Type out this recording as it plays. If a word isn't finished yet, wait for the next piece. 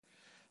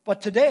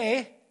But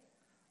today,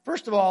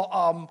 first of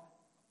all,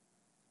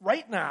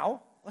 right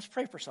now, let's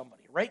pray for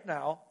somebody. Right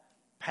now,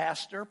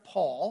 Pastor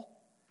Paul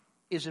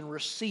is in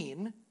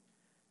Racine,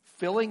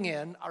 filling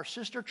in. Our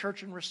sister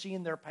church in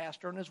Racine, their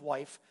pastor and his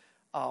wife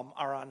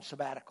are on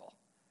sabbatical.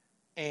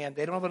 And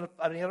they don't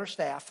have any other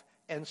staff.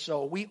 And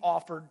so we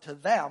offered to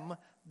them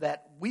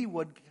that we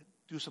would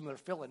do some of their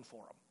fill-in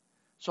for them.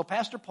 So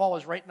Pastor Paul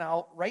is right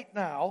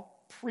now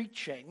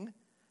preaching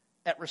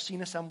at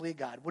Racine Assembly of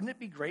God. Wouldn't it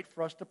be great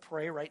for us to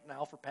pray right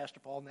now for Pastor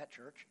Paul in that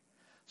church?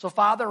 So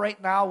Father,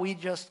 right now we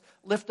just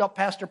lift up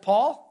Pastor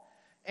Paul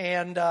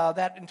and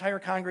that entire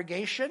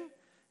congregation.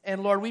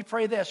 And Lord, we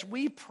pray this.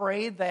 We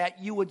pray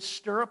that you would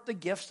stir up the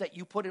gifts that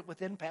you put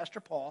within Pastor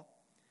Paul.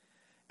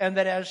 And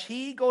that as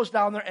he goes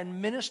down there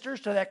and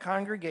ministers to that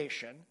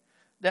congregation,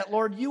 that,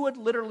 Lord, you would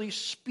literally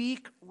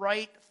speak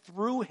right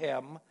through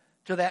him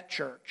to that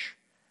church.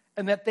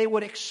 And that they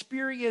would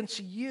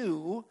experience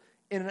you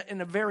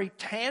in a very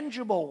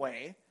tangible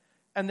way.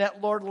 And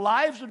that, Lord,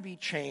 lives would be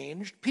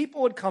changed.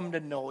 People would come to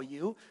know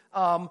you.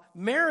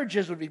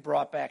 Marriages would be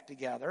brought back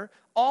together.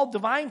 All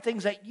divine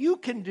things that you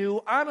can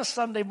do on a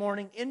Sunday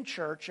morning in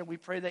church. And we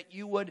pray that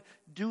you would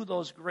do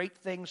those great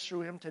things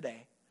through him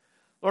today.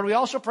 Lord, we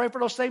also pray for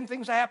those same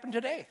things that happen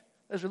today.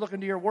 As we look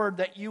into your word,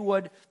 that you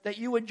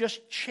would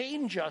just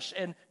change us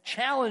and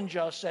challenge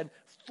us and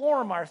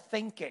form our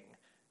thinking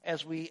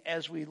as we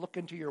look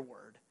into your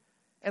word.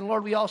 And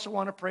Lord, we also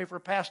want to pray for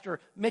Pastor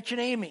Mitch and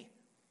Amy,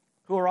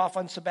 who are off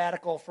on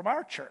sabbatical from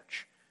our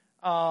church.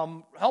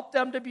 Help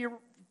them to be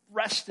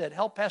rested.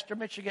 Help Pastor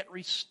Mitch to get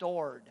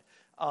restored.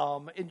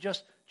 And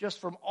just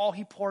from all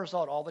he pours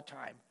out all the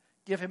time.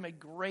 Give him a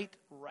great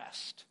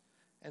rest.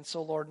 And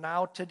so, Lord,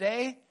 now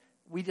today,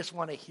 we just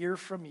want to hear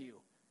from you.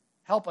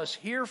 Help us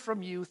hear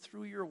from you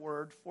through your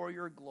word for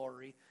your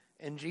glory.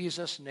 In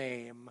Jesus'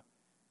 name,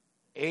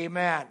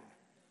 amen.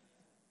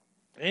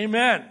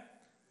 Amen.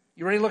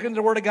 You ready to look into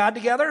the Word of God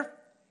together?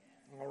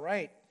 All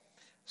right.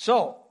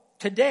 So,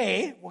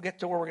 today, we'll get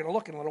to where we're going to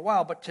look in a little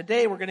while, but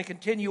today we're going to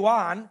continue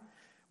on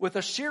with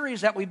a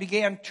series that we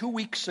began 2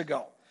 weeks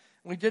ago.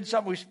 We did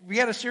something, we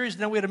began a series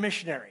and then we had a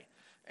missionary.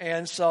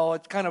 And so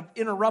it kind of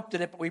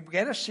interrupted it, but we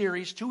began a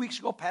series 2 weeks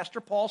ago.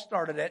 Pastor Paul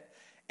started it.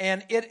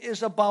 And it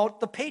is about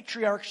the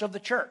patriarchs of the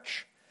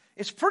church.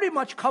 It's pretty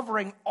much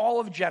covering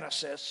all of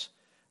Genesis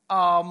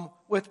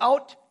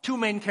without two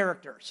main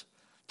characters.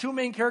 Two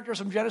main characters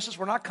from Genesis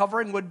we're not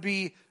covering would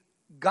be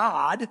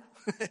God,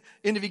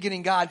 in the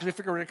beginning God, because we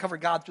figure we're going to cover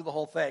God through the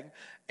whole thing,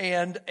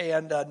 and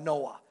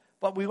Noah.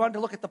 But we wanted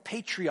to look at the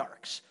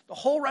patriarchs. The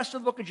whole rest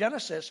of the book of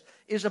Genesis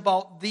is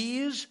about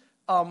these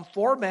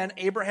four men,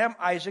 Abraham,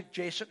 Isaac,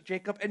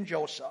 Jacob, and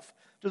Joseph.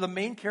 To the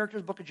main characters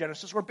of the book of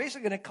Genesis. We're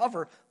basically going to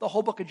cover the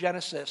whole book of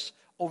Genesis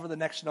over the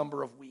next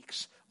number of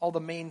weeks, all the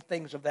main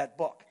things of that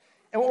book.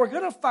 And what we're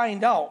going to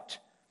find out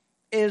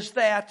is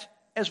that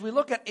as we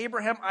look at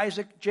Abraham,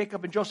 Isaac,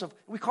 Jacob, and Joseph,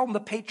 we call them the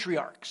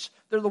patriarchs.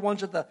 They're the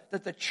ones that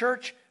the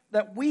church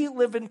that we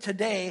live in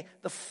today,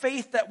 the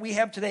faith that we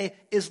have today,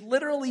 is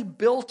literally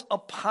built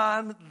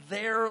upon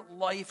their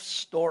life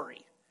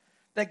story.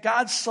 That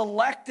God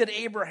selected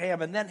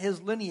Abraham and then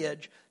his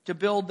lineage to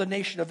build the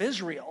nation of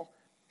Israel.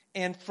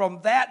 And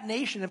from that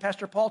nation, and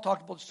Pastor Paul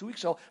talked about this 2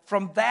 weeks ago,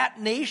 from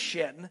that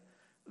nation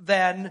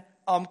then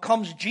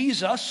comes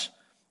Jesus.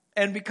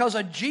 And because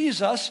of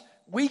Jesus,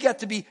 we get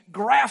to be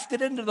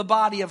grafted into the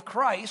body of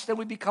Christ, and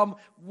we become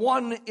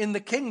one in the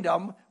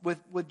kingdom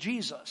with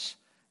Jesus.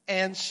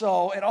 And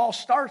so it all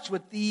starts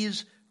with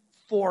these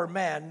four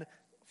men,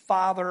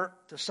 father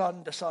to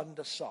son to son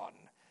to son.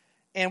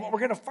 And what we're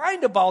going to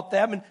find about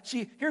them, and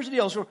see, here's the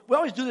deal. So we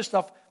always do this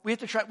stuff. We have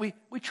to try.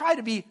 We try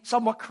to be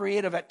somewhat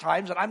creative at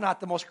times, and I'm not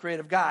the most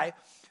creative guy,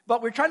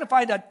 but we're trying to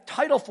find a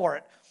title for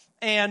it.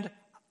 And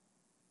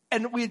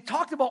we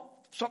talked about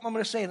something I'm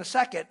going to say in a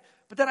second,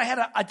 but then I had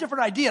a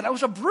different idea. And it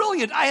was a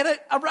brilliant. I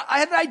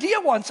had an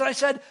idea once, and I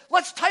said,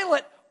 let's title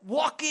it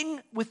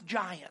 "Walking with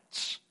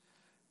Giants."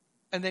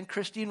 And then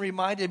Christine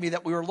reminded me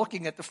that we were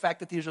looking at the fact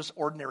that these are just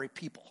ordinary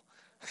people.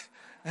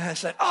 And I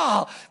said,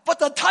 but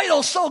the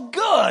title's so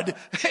good.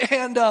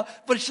 And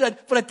but she said,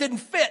 but it didn't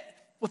fit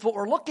with what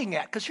we're looking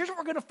at. Because here's what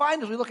we're going to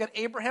find as we look at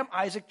Abraham,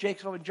 Isaac,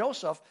 Jacob, and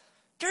Joseph.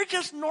 They're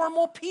just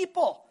normal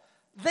people.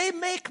 They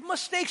make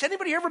mistakes.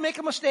 Anybody ever make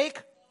a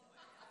mistake?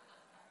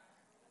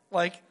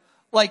 Like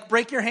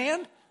break your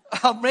hand?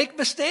 Make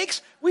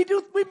mistakes? We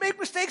make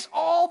mistakes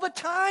all the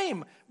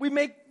time. We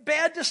make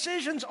bad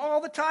decisions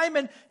all the time.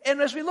 And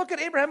as we look at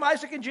Abraham,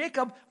 Isaac, and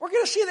Jacob, we're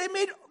going to see they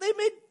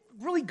made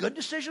really good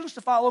decisions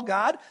to follow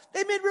God.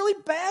 They made really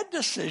bad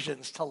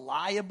decisions to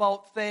lie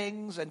about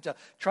things and to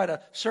try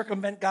to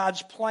circumvent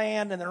God's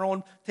plan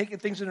and taking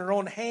things in their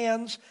own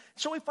hands.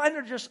 So we find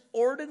they're just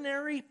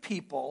ordinary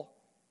people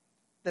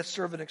that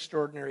serve an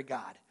extraordinary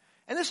God.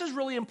 And this is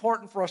really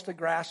important for us to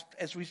grasp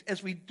as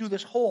we do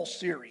this whole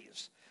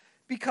series.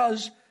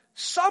 Because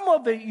some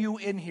of you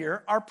in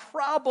here are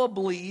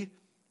probably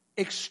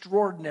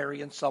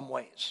extraordinary in some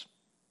ways.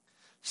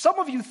 Some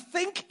of you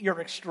think you're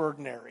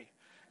extraordinary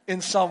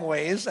in some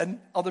ways, and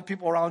other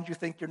people around you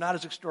think you're not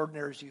as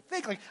extraordinary as you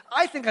think. Like,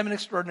 I think I'm an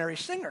extraordinary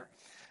singer.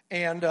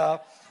 And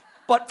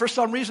but for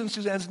some reason,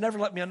 Suzanne's never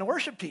let me on the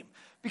worship team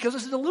because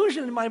it's a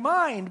delusion in my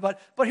mind. But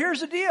here's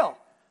the deal.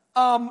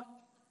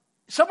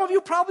 Some of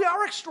you probably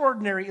are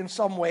extraordinary in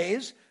some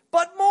ways,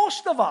 but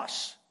most of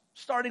us,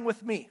 starting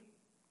with me,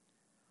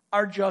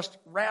 are just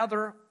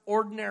rather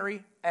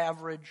ordinary,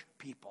 average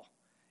people.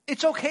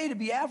 It's okay to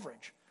be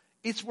average.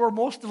 It's where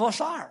most of us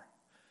are.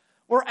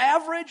 We're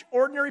average,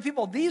 ordinary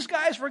people. These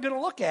guys we're going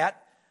to look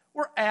at,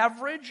 we're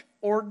average,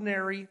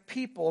 ordinary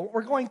people. What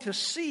we're going to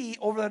see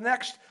over the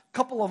next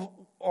couple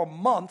of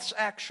months,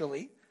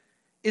 actually,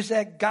 is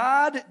that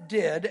God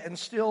did and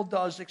still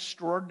does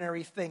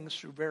extraordinary things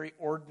through very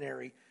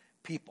ordinary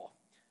people.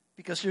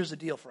 Because here's the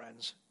deal,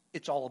 friends.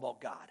 It's all about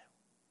God.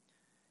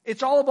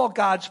 It's all about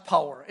God's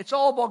power. It's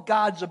all about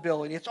God's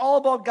ability. It's all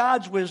about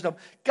God's wisdom.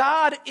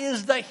 God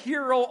is the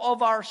hero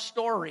of our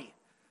story.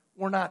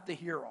 We're not the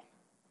hero.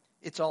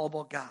 It's all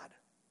about God.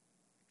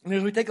 And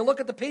as we take a look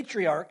at the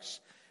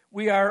patriarchs,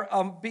 we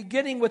are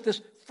beginning with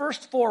this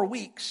first 4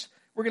 weeks.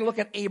 We're going to look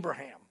at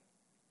Abraham.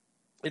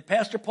 And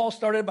Pastor Paul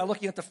started by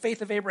looking at the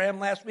faith of Abraham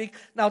last week.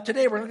 Now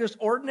today we're going to look at this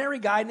ordinary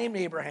guy named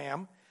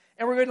Abraham.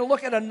 And we're going to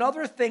look at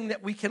another thing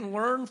that we can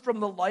learn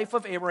from the life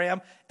of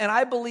Abraham. And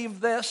I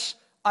believe this,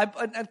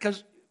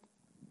 because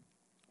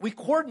we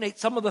coordinate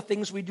some of the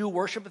things we do,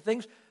 worship and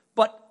things,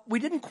 but we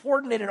didn't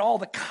coordinate at all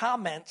the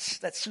comments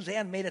that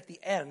Suzanne made at the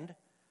end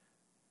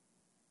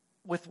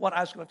with what I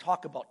was going to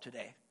talk about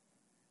today.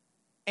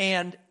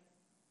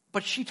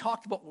 But she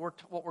talked about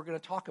what we're going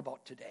to talk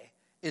about today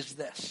is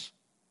this,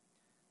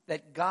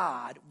 that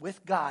God,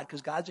 with God,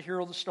 because God's a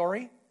hero of the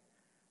story,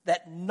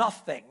 that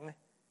nothing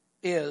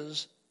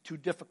is too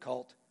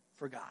difficult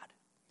for God.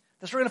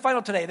 That's what we're going to find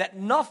out today, that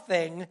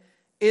nothing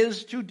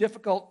is too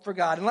difficult for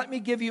God. And let me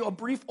give you a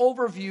brief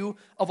overview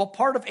of a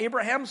part of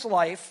Abraham's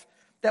life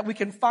that we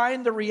can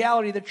find the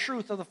reality, the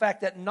truth of the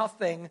fact that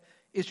nothing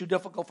is too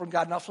difficult for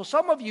God. Now, so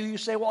some of you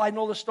say, well, I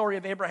know the story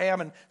of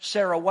Abraham and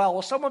Sarah well.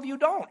 Well, some of you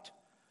don't.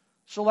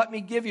 So let me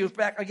give you,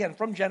 back again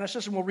from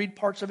Genesis, and we'll read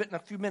parts of it in a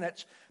few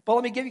minutes. But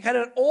let me give you kind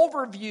of an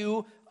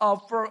overview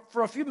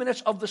for a few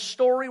minutes of the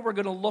story we're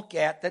going to look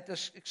at that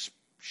this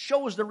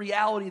shows the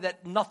reality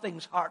that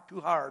nothing's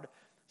too hard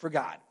for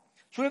God.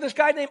 So we have this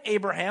guy named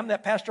Abraham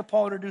that Pastor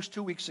Paul introduced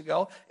 2 weeks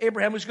ago.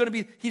 Abraham is going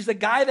to he's the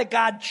guy that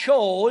God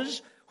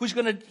chose he's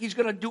going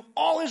to do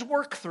all his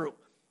work through.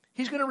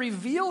 He's going to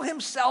reveal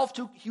himself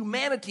to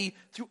humanity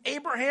through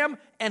Abraham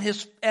and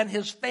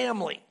his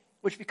family,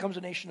 which becomes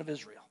a nation of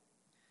Israel.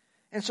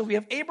 And so we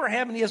have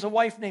Abraham, and he has a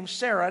wife named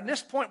Sarah. At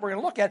this point we're going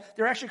to look at,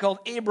 they're actually called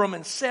Abram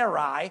and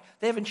Sarai.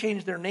 They haven't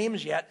changed their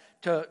names yet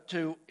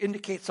to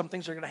indicate some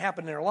things are going to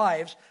happen in their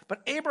lives.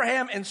 But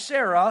Abraham and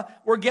Sarah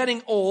were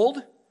getting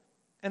old,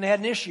 and they had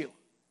an issue.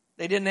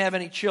 They didn't have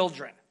any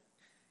children.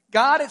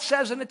 God, it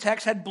says in the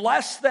text, had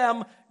blessed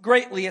them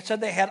greatly. It said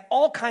they had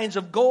all kinds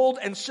of gold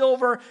and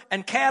silver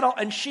and cattle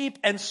and sheep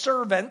and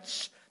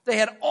servants. They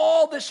had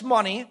all this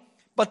money,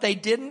 but they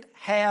didn't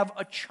have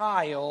a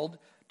child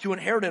to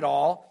inherit it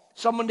all.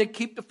 Someone to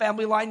keep the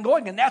family line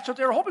going. And that's what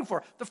they were hoping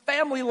for. The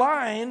family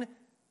line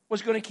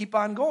was going to keep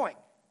on going.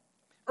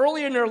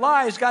 Early in their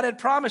lives, God had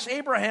promised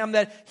Abraham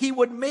that he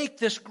would make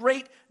this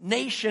great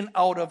nation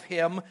out of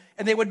him,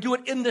 and they would do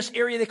it in this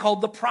area they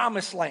called the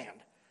Promised Land.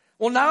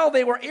 Well, now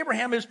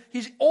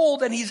he's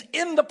old and he's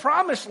in the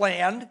Promised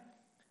Land,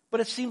 but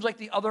it seems like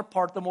the other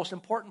part, the most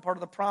important part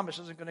of the promise,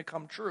 isn't going to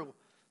come true.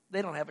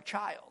 They don't have a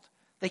child.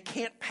 They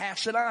can't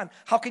pass it on.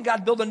 How can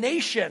God build a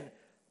nation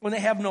when they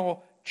have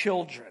no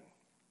children?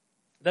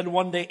 Then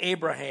one day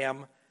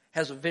Abraham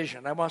has a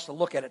vision. I want us to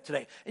look at it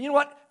today. And you know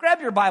what?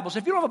 Grab your Bibles.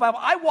 If you don't have a Bible,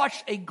 I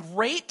watched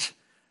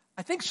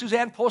I think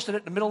Suzanne posted it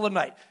in the middle of the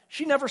night.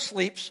 She never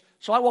sleeps,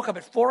 so I woke up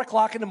at 4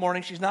 o'clock in the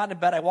morning. She's not in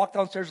bed. I walked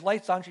downstairs,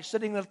 lights on. She's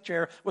sitting in a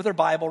chair with her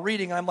Bible,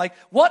 reading. And I'm like,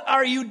 what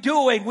are you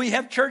doing? We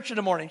have church in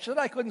the morning. She said,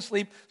 I couldn't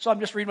sleep, so I'm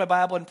just reading my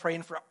Bible and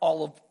praying for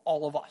all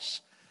of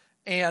us.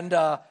 And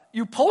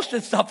you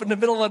posted stuff in the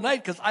middle of the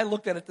night because I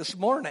looked at it this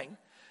morning.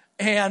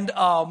 And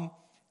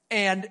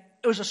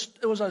it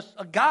was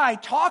a guy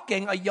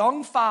talking, a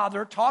young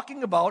father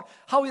talking about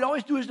how he'd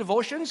always do his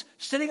devotions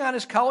sitting on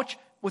his couch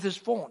with his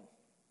phone.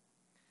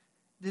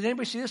 Did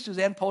anybody see this?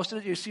 Suzanne posted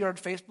it. You see her on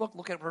Facebook?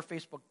 Look at her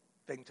Facebook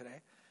thing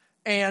today.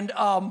 And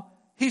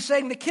he's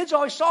saying the kids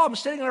always saw him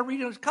sitting there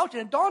reading on his couch,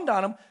 and it dawned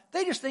on him,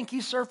 they just think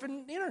he's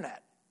surfing the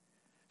internet.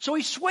 So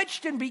he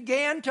switched and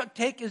began to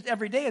take his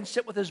every day and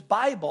sit with his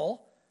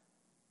Bible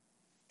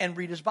and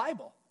read his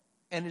Bible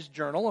and his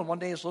journal. And one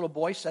day his little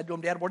boy said to him,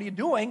 Dad, what are you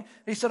doing? And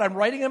he said, I'm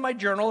writing in my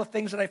journal the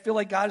things that I feel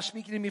like God is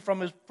speaking to me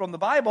from the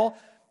Bible.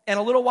 And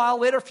a little while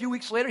later, a few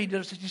weeks later, he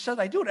said,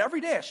 I do it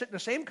every day. I sit in the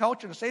same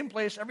couch in the same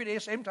place every day,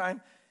 same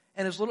time.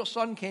 And his little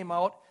son came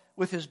out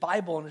with his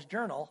Bible and his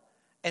journal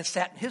and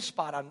sat in his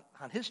spot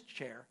on his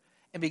chair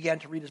and began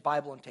to read his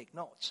Bible and take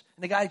notes.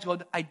 And the guy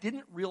said, I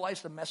didn't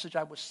realize the message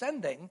I was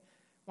sending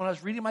when I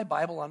was reading my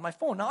Bible on my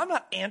phone. Now, I'm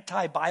not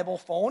anti-Bible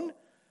phone,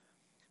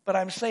 but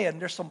I'm saying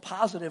there's some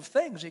positive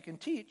things you can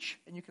teach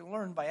and you can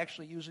learn by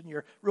actually using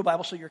your real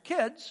Bible so your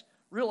kids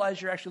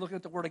realize you're actually looking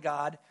at the Word of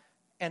God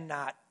and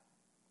not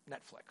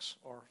Netflix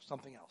or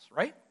something else,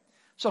 right?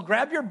 So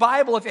grab your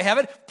Bible if you have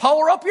it.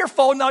 Power up your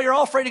phone. Now you're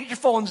all afraid to get your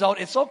phones out.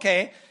 It's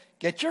okay.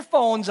 Get your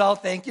phones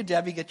out. Thank you,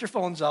 Debbie. Get your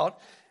phones out.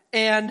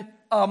 And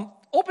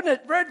open it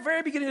right at the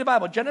very beginning of the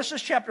Bible.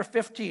 Genesis chapter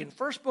 15.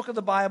 First book of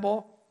the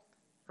Bible,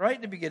 right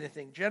in the beginning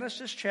thing.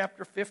 Genesis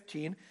chapter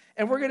 15.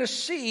 And we're going to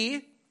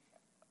see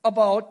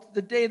about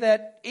the day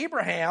that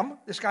Abraham,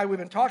 this guy we've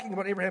been talking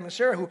about, Abraham and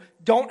Sarah, who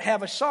don't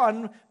have a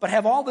son, but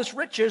have all this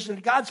riches,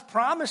 and God's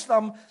promised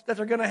them that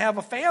they're going to have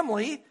a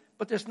family,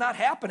 but it's not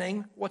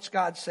happening. What's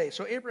God say?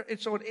 So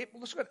let's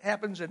look what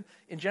happens in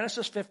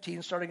Genesis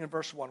 15, starting in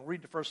verse 1.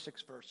 Read the first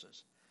 6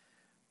 verses.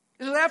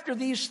 It says, after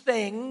these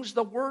things,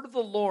 the word of the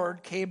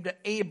Lord came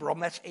to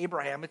Abram, that's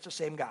Abraham, it's the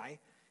same guy,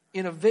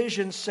 in a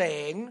vision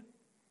saying,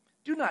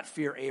 do not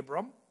fear,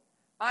 Abram.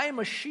 I am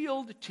a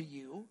shield to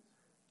you.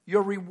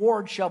 Your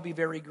reward shall be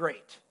very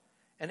great.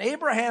 And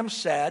Abraham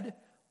said,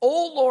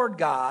 O Lord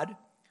God,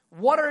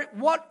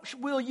 what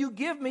will you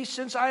give me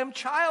since I am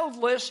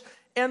childless,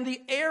 and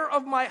the heir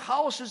of my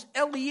house is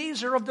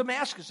Eliezer of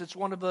Damascus? It's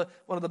one of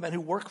the men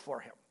who work for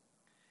him.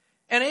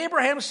 And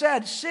Abraham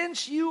said,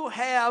 since you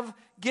have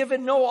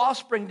given no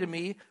offspring to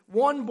me,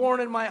 one born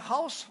in my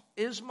house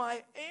is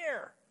my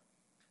heir.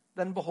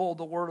 Then behold,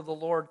 the word of the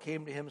Lord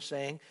came to him,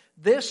 saying,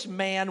 this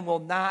man will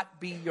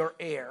not be your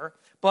heir,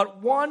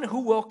 but one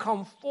who will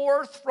come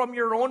forth from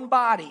your own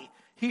body,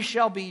 he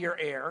shall be your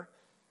heir.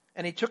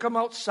 And he took him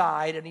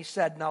outside, and he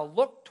said, now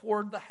look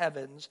toward the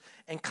heavens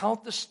and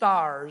count the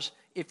stars,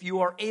 if you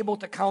are able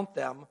to count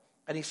them.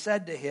 And he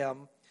said to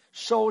him,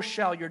 so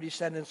shall your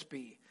descendants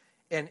be.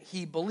 And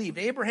he believed.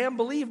 Abraham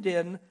believed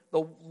in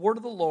the word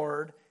of the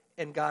Lord,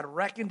 and God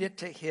reckoned it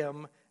to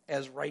him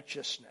as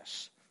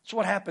righteousness. So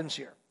what happens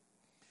here?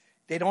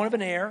 They don't have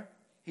an heir.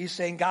 He's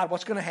saying, God,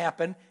 what's going to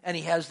happen? And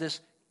he has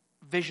this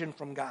vision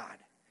from God.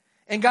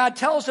 And God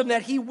tells him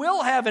that he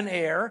will have an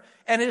heir,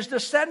 and his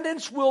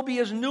descendants will be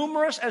as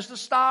numerous as the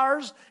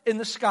stars in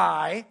the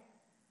sky.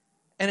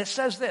 And it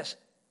says this,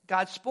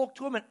 God spoke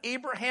to him, and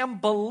Abraham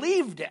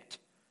believed it.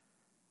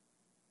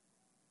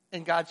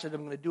 And God said,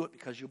 I'm going to do it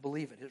because you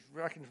believe it. It's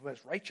reckoned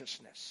as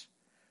righteousness.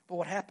 But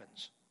what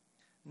happens?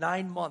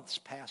 9 months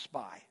pass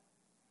by.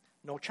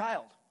 No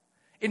child.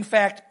 In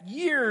fact,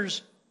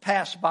 years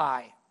pass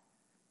by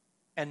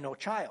and no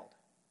child.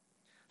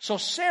 So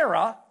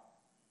Sarah,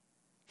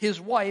 his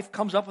wife,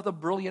 comes up with a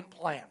brilliant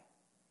plan.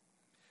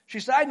 She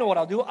said, I know what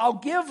I'll do. I'll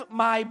give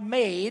my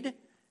maid,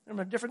 I'm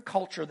in a different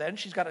culture then,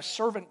 she's got a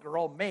servant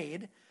girl,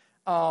 maid,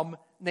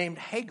 named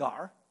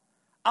Hagar.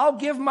 I'll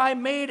give my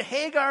maid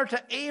Hagar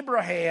to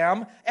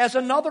Abraham as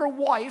another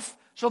wife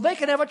so they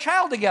can have a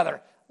child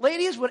together.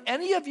 Ladies, would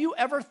any of you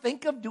ever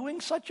think of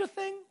doing such a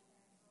thing?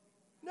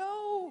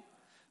 No.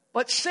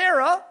 But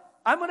Sarah,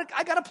 I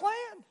got a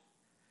plan.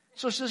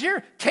 So it says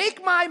here,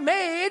 take my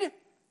maid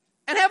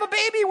and have a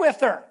baby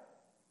with her.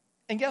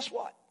 And guess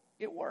what?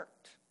 It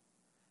worked.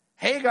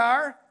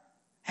 Hagar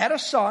had a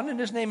son, and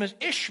his name is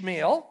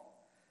Ishmael,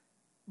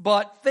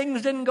 but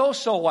things didn't go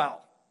so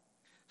well.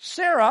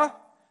 Sarah,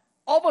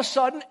 all of a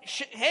sudden,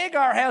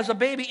 Hagar has a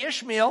baby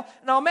Ishmael.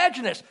 Now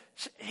imagine this.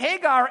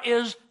 Hagar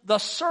is the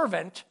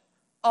servant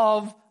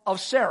of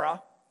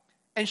Sarah,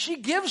 and she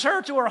gives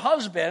her to her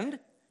husband.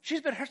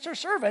 She's been her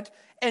servant,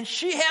 and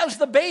she has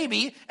the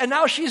baby, and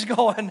now she's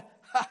going,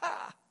 ha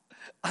ha,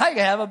 I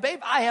have a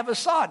baby. I have a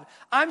son.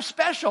 I'm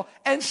special.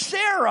 And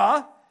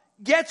Sarah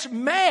gets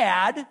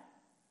mad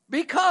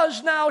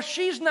because now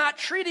she's not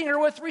treating her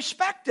with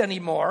respect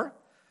anymore.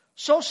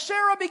 So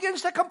Sarah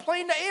begins to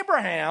complain to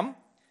Abraham,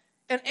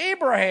 and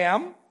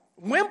Abraham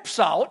wimps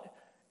out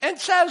and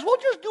says, well,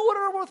 just do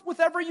whatever with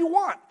whatever you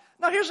want.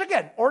 Now here's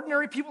again,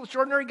 ordinary people,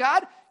 extraordinary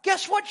God.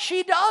 Guess what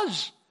she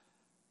does?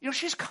 You know,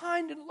 she's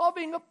kind and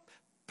loving,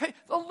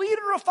 the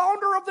leader, a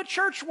founder of the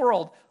church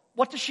world.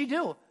 What does she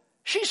do?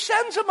 She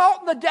sends him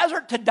out in the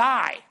desert to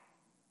die.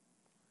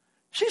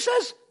 She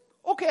says,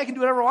 okay, I can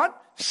do whatever I want.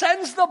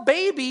 Sends the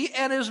baby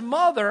and his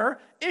mother,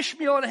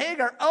 Ishmael and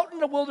Hagar, out in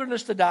the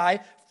wilderness to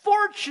die.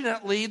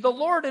 Fortunately, the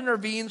Lord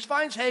intervenes,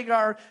 finds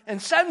Hagar,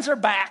 and sends her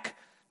back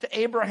to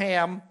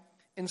Abraham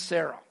and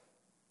Sarah.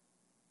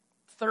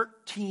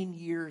 13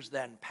 years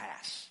then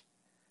pass.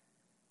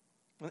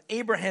 When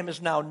Abraham is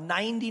now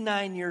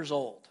 99 years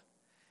old,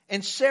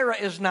 and Sarah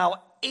is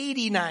now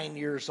 89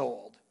 years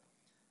old,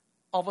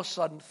 all of a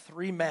sudden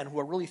 3 men, who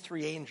are really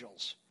 3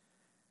 angels,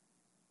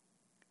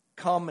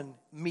 come and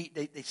meet.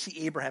 They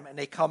see Abraham, and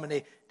they come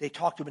and they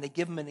talk to him, and they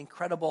give him an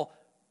incredible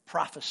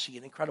prophecy,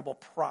 an incredible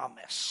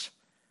promise.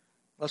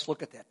 Let's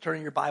look at that.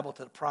 Turning your Bible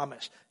to the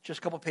promise. Just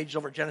a couple pages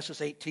over, Genesis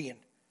 18,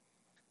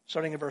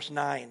 starting in verse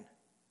 9.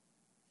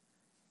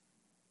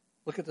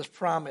 Look at this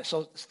promise.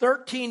 So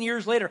 13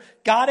 years later,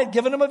 God had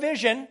given him a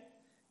vision.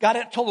 God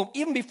had told him,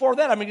 even before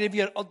that, I'm going to give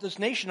you this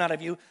nation out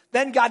of you.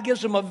 Then God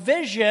gives him a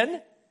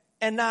vision,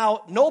 and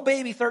now no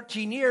baby,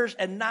 13 years,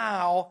 and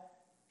now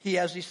he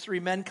has these 3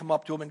 men come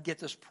up to him and get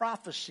this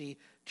prophecy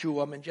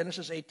to him in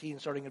Genesis 18,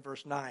 starting in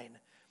verse 9.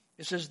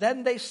 It says,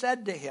 then they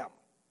said to him,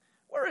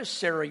 where is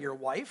Sarah, your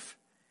wife?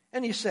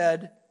 And he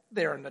said,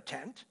 there in the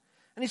tent.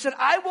 And And he said,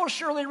 I will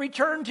surely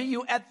return to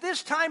you at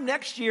this time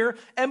next year,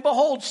 and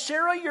behold,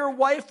 Sarah your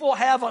wife will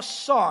have a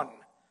son.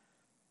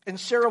 And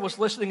Sarah was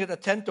listening at the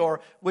tent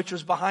door, which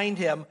was behind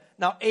him.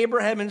 Now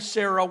Abraham and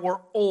Sarah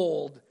were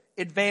old,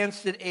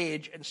 advanced in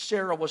age, and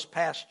Sarah was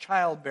past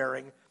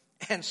childbearing.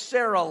 And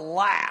Sarah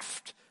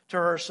laughed to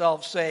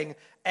herself, saying,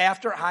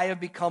 after I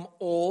have become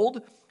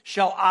old,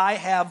 shall I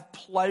have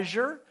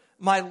pleasure,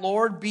 my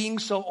Lord being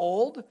so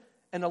old?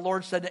 And the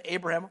Lord said to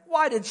Abraham,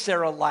 why did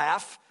Sarah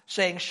laugh,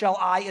 saying, shall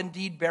I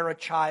indeed bear a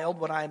child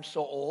when I am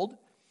so old?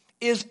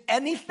 Is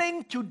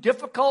anything too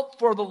difficult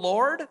for the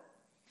Lord?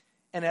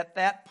 And at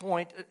that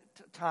point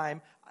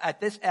time,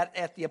 at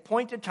the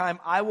appointed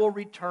time, I will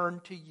return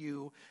to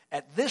you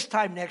at this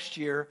time next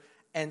year,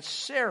 and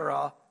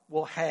Sarah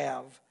will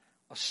have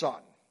a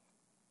son.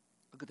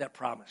 Look at that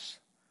promise,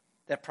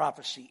 that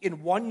prophecy.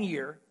 In 1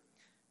 year,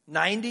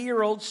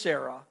 90-year-old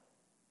Sarah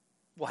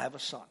will have a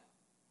son.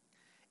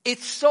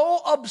 It's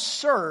so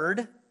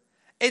absurd,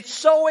 it's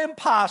so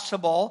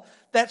impossible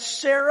that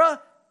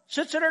Sarah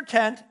sits in her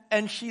tent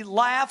and she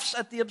laughs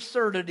at the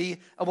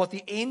absurdity of what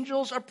the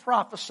angels are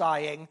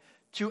prophesying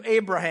to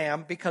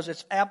Abraham because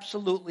it's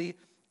absolutely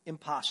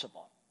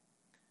impossible.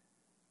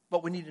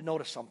 But we need to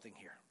notice something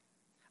here.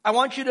 I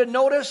want you to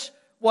notice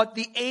what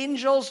the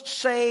angels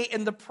say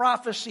in the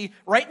prophecy,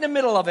 right in the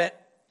middle of it,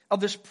 of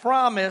this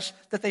promise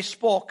that they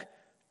spoke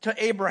to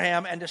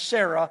Abraham and to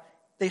Sarah.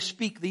 They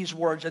speak these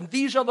words, and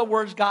these are the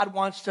words God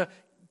wants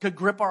to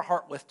grip our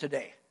heart with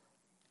today.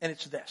 And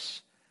it's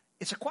this.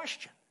 It's a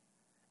question.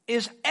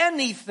 Is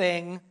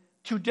anything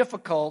too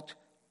difficult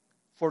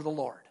for the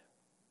Lord?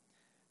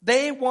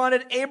 They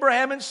wanted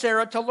Abraham and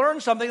Sarah to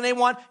learn something.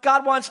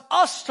 God wants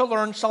us to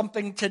learn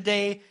something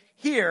today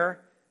here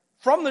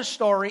from this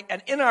story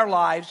and in our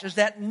lives, is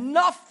that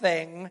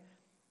nothing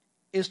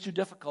is too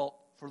difficult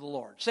for the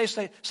Lord.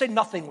 Say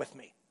nothing with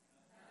me.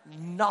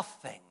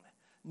 Nothing.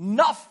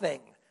 Nothing.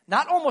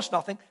 Not almost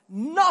nothing.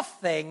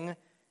 Nothing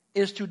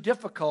is too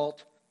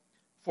difficult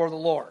for the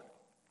Lord.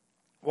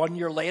 1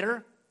 year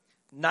later,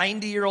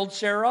 90-year-old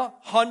Sarah,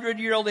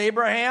 100-year-old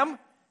Abraham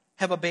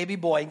have a baby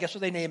boy. And guess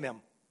what they name him?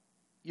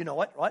 You know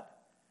what? What?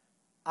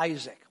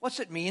 Isaac.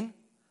 What's it mean?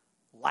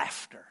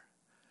 Laughter.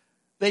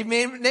 They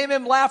name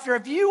him Laughter.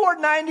 If you were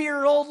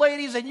 90-year-old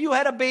ladies and you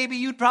had a baby,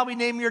 you'd probably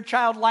name your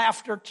child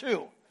Laughter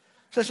too.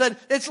 So I said,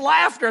 it's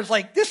laughter. It's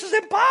like, this is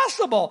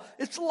impossible.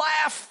 It's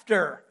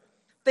laughter.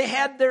 They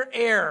had their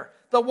heir,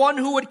 the one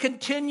who would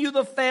continue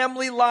the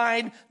family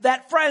line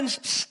that, friends,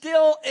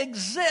 still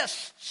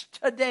exists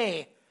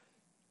today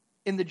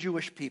in the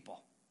Jewish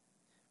people.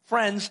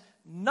 Friends,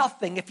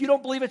 nothing. If you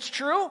don't believe it's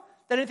true,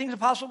 that anything's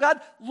impossible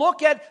with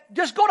God,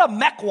 just go to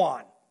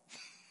Mequon,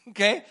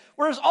 okay?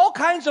 Where there's all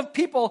kinds of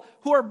people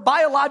who are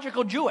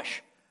biological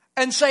Jewish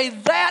and say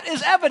that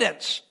is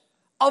evidence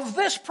of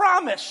this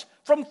promise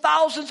from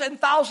thousands and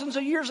thousands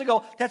of years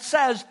ago that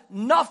says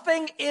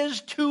nothing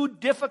is too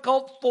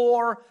difficult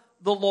for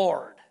the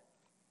Lord.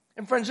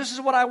 And friends, this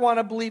is what I want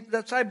to believe,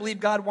 I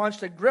believe God wants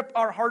to grip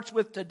our hearts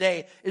with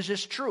today, is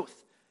this truth.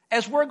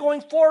 As we're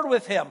going forward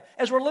with Him,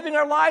 as we're living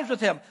our lives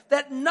with Him,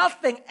 that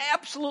nothing,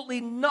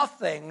 absolutely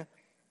nothing,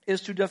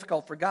 is too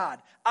difficult for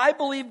God. I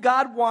believe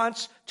God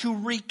wants to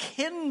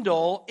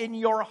rekindle in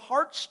your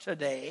hearts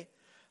today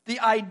the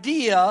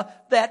idea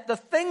that the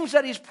things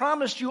that He's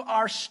promised you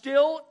are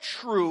still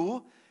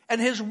true,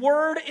 and His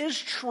word is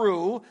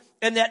true,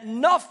 and that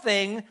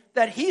nothing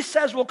that He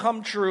says will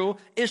come true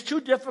is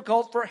too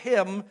difficult for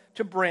Him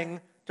to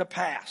bring to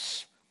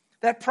pass.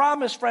 That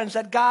promise, friends,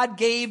 that God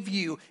gave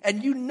you,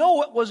 and you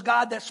know it was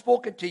God that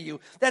spoke it to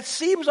you, that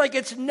seems like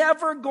it's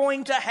never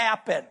going to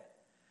happen.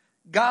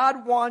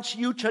 God wants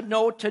you to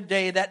know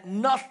today that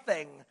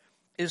nothing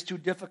is too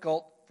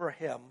difficult for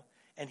Him,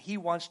 and He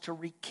wants to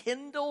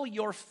rekindle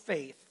your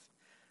faith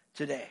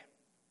today.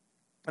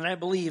 And I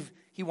believe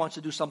He wants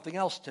to do something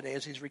else today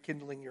as He's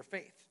rekindling your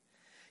faith.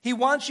 He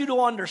wants you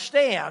to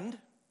understand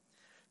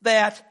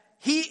that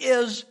He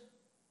is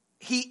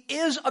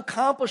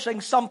accomplishing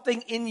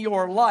something in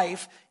your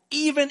life,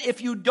 even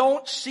if you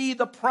don't see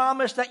the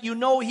promise that you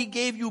know He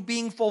gave you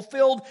being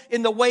fulfilled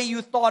in the way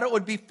you thought it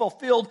would be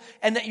fulfilled,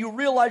 and that you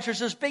realize there's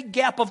this big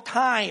gap of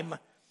time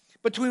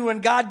between when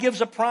God gives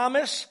a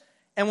promise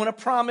and when a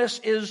promise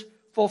is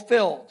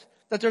fulfilled.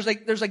 That there's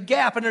a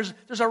gap, and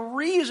there's a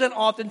reason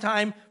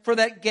oftentimes for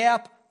that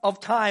gap of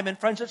time. And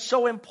friends, it's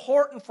so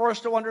important for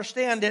us to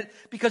understand it,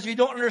 because if you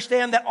don't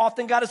understand that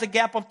often God is a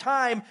gap of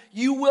time,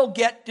 you will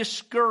get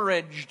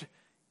discouraged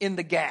in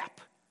the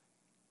gap.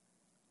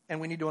 And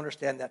we need to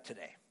understand that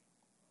today.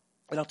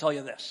 And I'll tell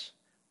you this.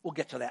 We'll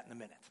get to that in a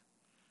minute.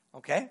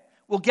 Okay?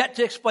 We'll get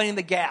to explaining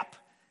the gap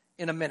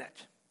in a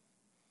minute.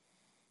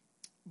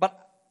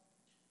 But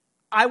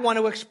I want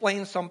to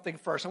explain something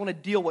first. I want to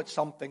deal with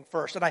something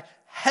first. And I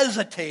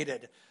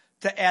hesitated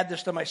to add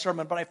this to my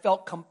sermon, but I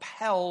felt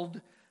compelled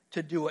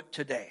to do it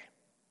today.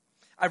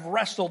 I've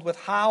wrestled with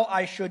how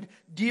I should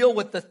deal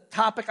with the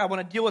topic I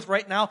want to deal with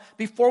right now.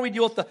 Before we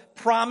deal with the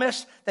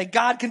promise that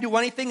God can do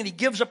anything and he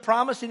gives a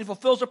promise and he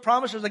fulfills a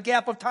promise, there's a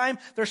gap of time.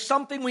 There's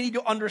something we need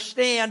to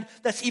understand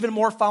that's even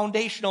more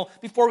foundational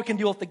before we can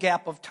deal with the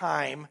gap of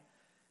time.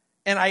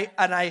 And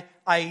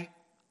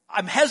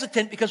I'm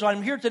hesitant because what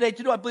I'm here today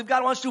to do, I believe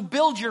God wants to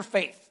build your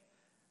faith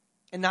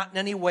and not in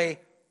any way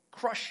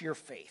crush your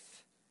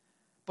faith.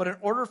 But in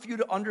order for you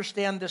to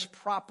understand this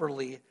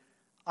properly,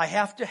 I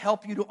have to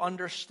help you to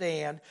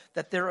understand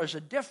that there is a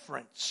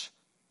difference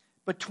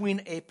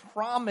between a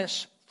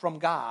promise from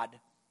God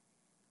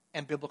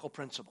and biblical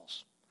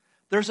principles.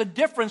 There's a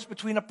difference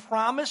between a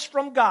promise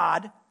from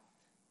God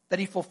that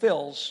he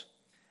fulfills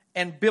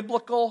and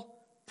biblical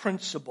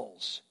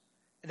principles,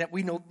 and that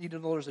we need to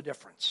know there's a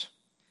difference.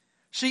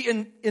 See,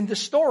 in the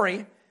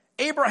story,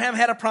 Abraham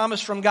had a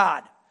promise from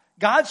God.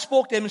 God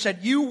spoke to him and said,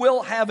 you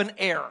will have an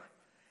heir.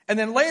 And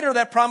then later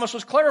that promise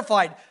was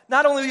clarified.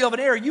 Not only will you have an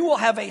heir, you will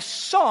have a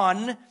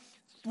son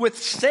with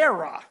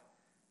Sarah.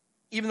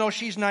 Even though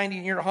she's 90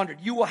 and you're 100.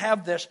 You will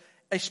have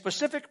a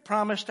specific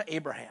promise to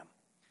Abraham.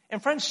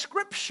 And friends,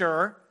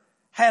 Scripture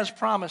has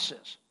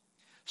promises.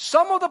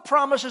 Some of the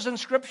promises in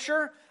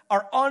Scripture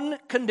are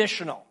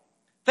unconditional.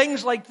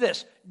 Things like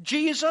this.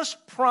 Jesus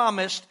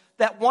promised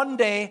that one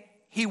day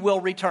he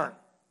will return.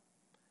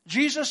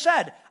 Jesus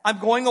said, I'm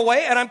going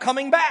away and I'm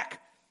coming back.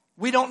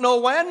 We don't know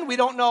when, we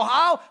don't know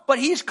how, but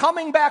he's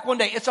coming back one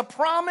day. It's a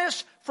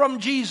promise from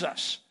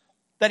Jesus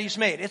that he's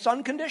made. It's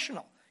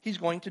unconditional. He's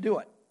going to do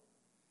it.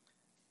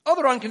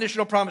 Other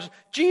unconditional promises.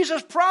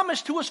 Jesus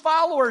promised to his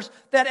followers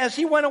that as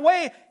he went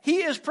away, he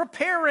is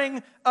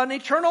preparing an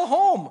eternal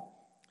home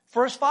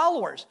for his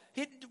followers.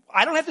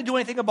 I don't have to do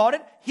anything about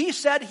it. He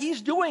said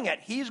he's doing it.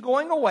 He's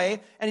going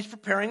away and he's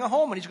preparing a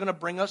home and he's going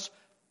to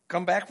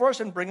come back for us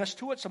and bring us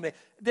to it someday.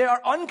 There are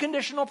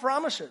unconditional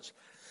promises.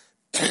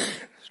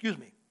 Excuse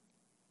me.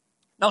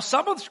 Now,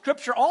 some of the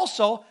Scripture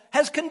also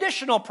has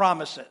conditional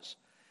promises.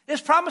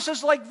 It's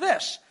promises like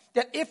this,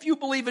 that if you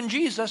believe in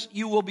Jesus,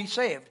 you will be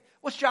saved.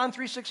 What's John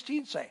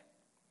 3:16 say?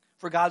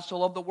 For God so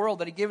loved the world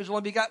that he gave his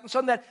only begotten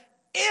Son, that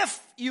if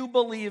you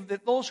believe,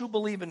 that those who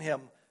believe in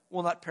him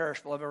will not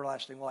perish but have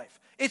everlasting life.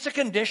 It's a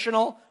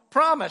conditional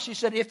promise. He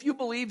said, if you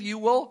believe, you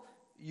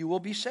will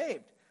be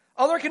saved.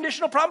 Other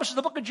conditional promises,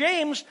 the book of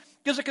James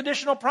gives a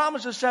conditional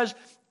promise that says,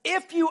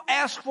 if you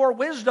ask for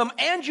wisdom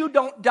and you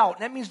don't doubt,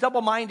 and that means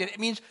double-minded. It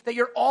means that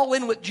you're all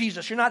in with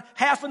Jesus. You're not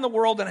half in the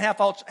world and half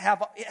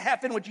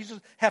in with Jesus,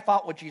 half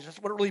out with Jesus.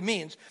 What it really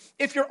means.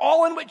 If you're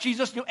all in with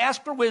Jesus and you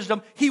ask for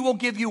wisdom, he will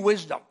give you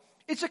wisdom.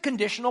 It's a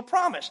conditional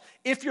promise.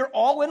 If you're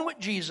all in with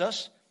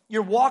Jesus,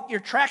 you're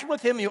tracking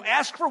with him, you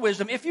ask for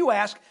wisdom. If you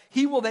ask,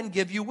 he will then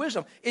give you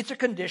wisdom. It's a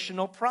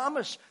conditional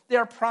promise. They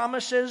are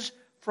promises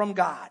from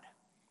God.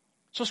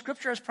 So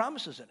Scripture has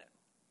promises in it.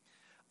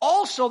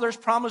 Also, there's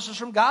promises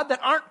from God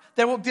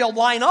they'll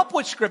line up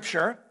with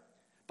Scripture,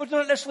 but they're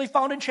not necessarily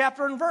found in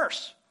chapter and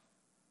verse.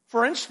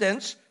 For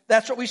instance,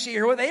 that's what we see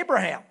here with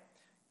Abraham.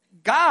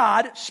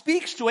 God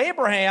speaks to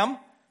Abraham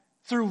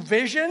through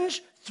visions,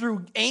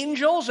 through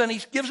angels, and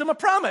he gives him a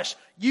promise.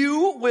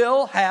 You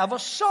will have a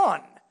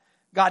son.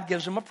 God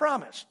gives him a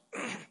promise.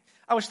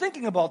 I was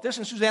thinking about this,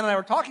 and Suzanne and I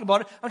were talking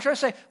about it. I'm trying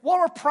to say, what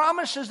were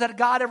promises that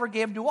God ever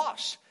gave to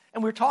us?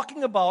 And we were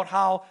talking about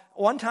how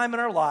one time in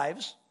our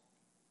lives,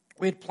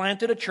 we had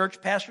planted a church,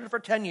 pastored it for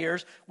 10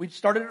 years. We'd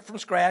started it from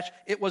scratch.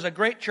 It was a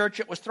great church.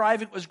 It was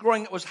thriving. It was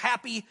growing. It was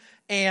happy.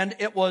 And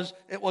it was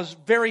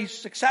very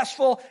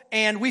successful.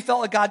 And we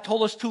felt like God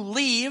told us to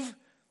leave,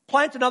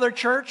 plant another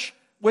church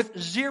with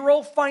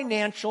zero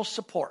financial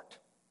support.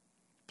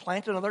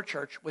 Plant another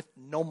church with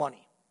no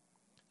money.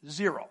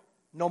 Zero.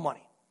 No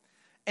money.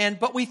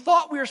 But we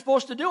thought we were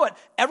supposed to do it.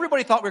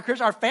 Everybody thought we were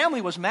Christians. Our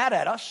family was mad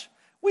at us.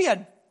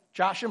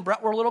 Josh and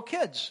Brett were little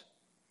kids.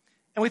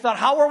 And we thought,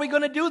 how are we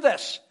going to do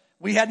this?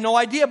 We had no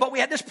idea, but we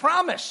had this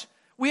promise.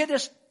 We had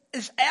this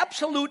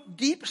absolute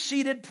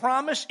deep-seated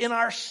promise in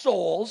our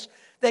souls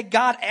that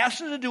God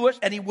asked us to do it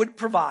and he would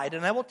provide.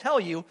 And I will tell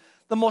you,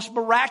 the most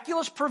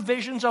miraculous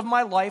provisions of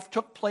my life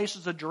took place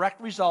as a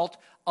direct result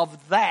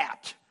of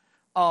that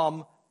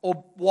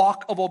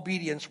walk of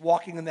obedience,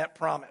 walking in that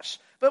promise.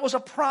 But it was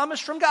a promise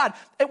from God.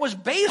 It was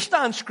based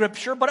on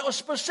Scripture, but it was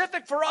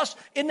specific for us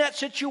in that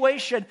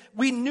situation.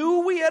 We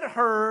knew we had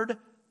heard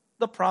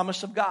the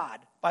promise of God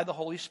by the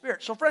Holy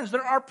Spirit. So friends,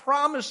 there are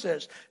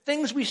promises,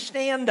 things we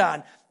stand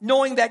on,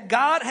 knowing that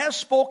God has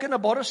spoken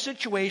about a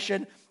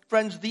situation.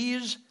 Friends,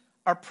 these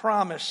are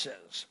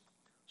promises.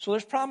 So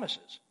there's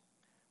promises.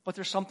 But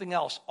there's something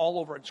else all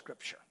over in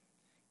Scripture.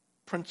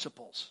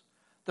 Principles.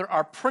 There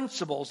are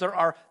principles.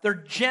 They're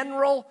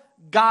general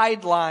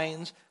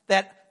guidelines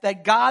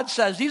that God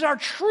says. These are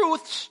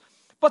truths,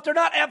 but they're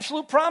not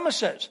absolute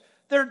promises.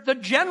 They're the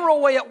general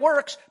way it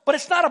works, but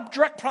it's not a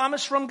direct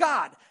promise from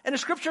God. And the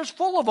Scripture is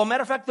full of them.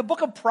 Matter of fact, the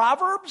book of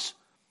Proverbs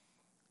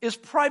is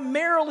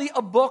primarily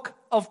a book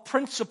of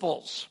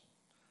principles.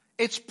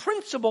 It's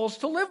principles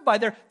to live by.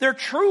 They're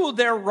true,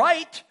 they're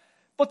right,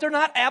 but they're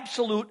not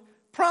absolute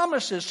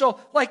promises. So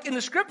like in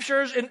the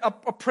scriptures, a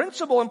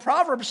principle in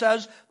Proverbs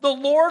says, the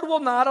Lord will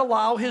not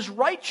allow his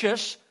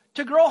righteous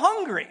to grow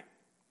hungry.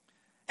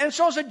 And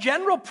so as a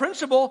general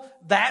principle,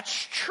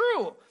 that's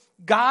true.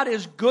 God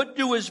is good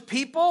to his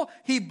people.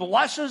 He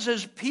blesses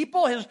his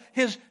people.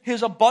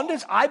 His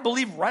abundance, I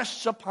believe,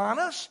 rests upon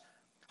us.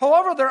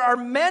 However, there are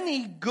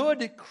many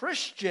good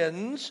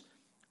Christians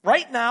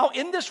right now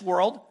in this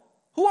world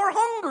who are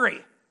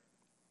hungry,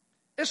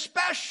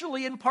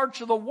 especially in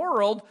parts of the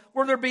world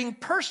where they're being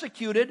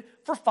persecuted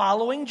for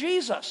following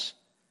Jesus.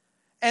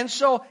 And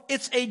so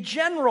it's a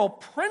general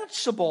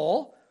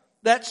principle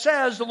that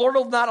says the Lord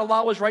will not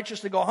allow his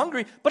righteous to go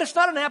hungry, but it's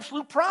not an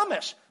absolute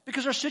promise,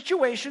 because there are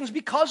situations,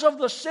 because of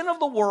the sin of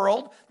the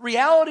world,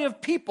 reality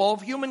of people,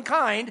 of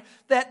humankind,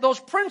 that those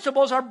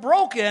principles are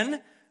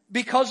broken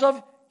because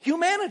of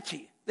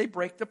humanity. They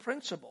break the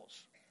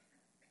principles.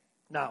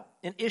 Now,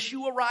 an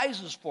issue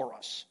arises for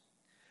us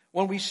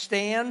when we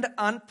stand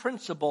on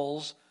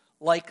principles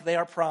like they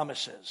are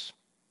promises.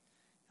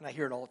 And I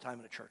hear it all the time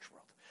in the church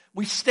world.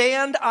 We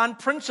stand on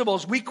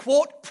principles. We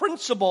quote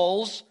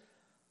principles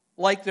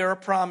like they're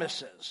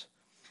promises.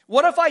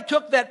 What if I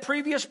took that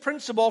previous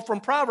principle from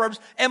Proverbs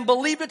and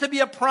believed it to be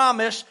a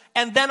promise,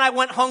 and then I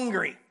went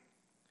hungry?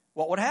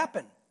 What would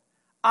happen?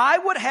 I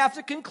would have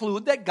to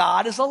conclude that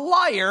God is a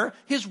liar.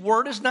 His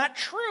word is not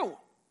true.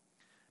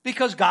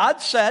 Because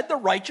God said the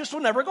righteous will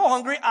never go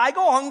hungry. I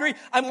go hungry.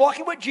 I'm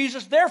walking with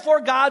Jesus.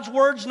 Therefore, God's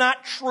word's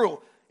not true.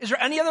 Is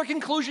there any other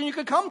conclusion you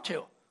could come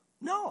to?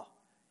 No.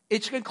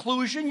 It's a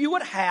conclusion you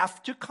would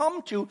have to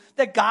come to,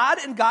 that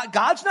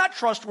God's not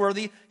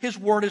trustworthy. His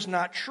word is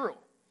not true.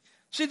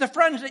 See,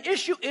 friends, the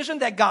issue isn't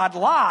that God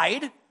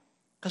lied,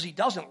 because he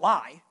doesn't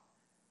lie,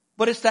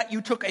 but it's that you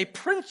took a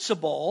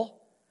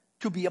principle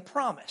to be a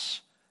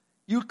promise.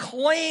 You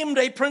claimed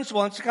a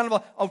principle. It's kind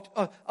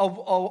of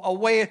a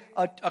way,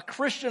 a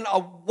Christian, a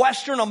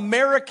Western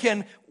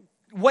American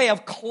way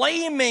of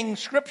claiming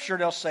Scripture.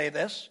 They'll say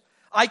this.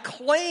 I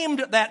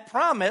claimed that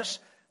promise,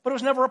 but it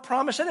was never a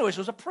promise anyways.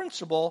 It was a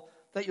principle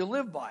that you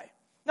live by.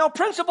 Now,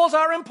 principles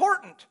are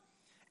important,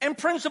 and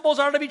principles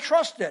are to be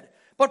trusted,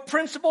 but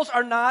principles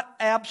are not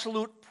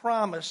absolute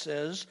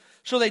promises,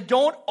 so they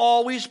don't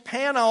always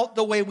pan out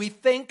the way we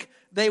think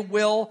they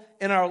will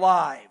in our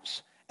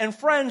lives. And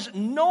friends,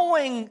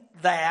 knowing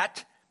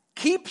that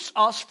keeps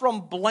us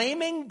from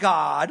blaming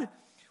God,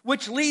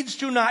 which leads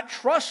to not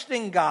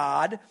trusting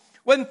God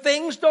when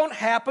things don't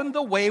happen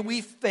the way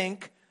we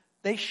think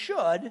they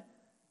should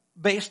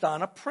based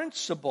on a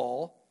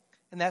principle.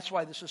 And that's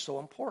why this is so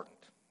important.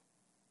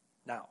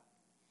 Now,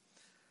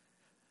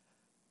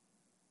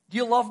 do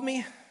you love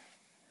me?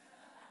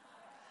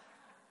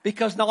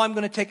 Because now I'm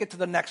going to take it to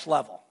the next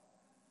level.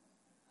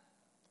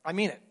 I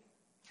mean it.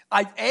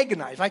 I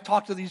agonize. I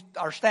talk to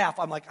our staff.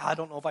 I'm like, I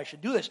don't know if I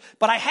should do this,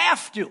 but I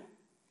have to,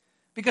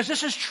 because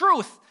this is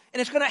truth, and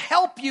it's going to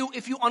help you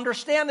if you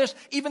understand this,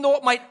 even though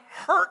it might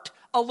hurt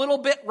a little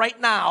bit right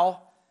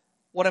now,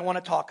 what I want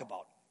to talk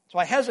about. So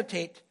I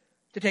hesitate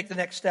to take the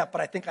next step,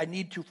 but I think I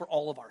need to for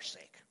all of our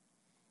sake.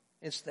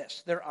 It's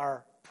this. There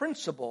are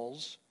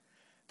principles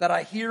that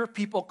I hear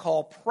people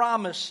call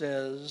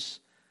promises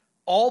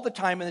all the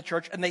time in the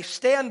church, and they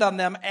stand on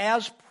them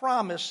as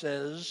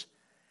promises.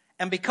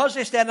 And because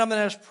they stand on them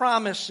as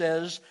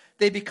promises,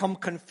 they become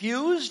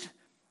confused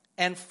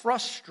and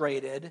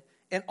frustrated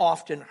and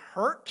often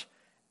hurt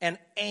and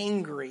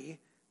angry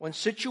when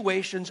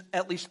situations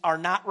at least are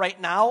not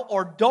right now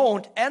or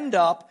don't end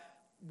up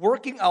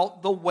working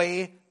out the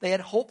way they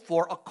had hoped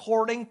for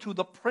according to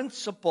the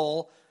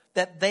principle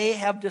that they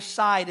have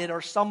decided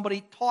or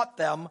somebody taught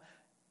them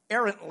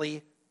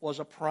errantly was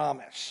a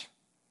promise.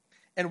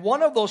 And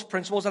one of those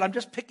principles, and I'm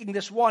just picking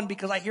this one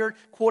because I hear it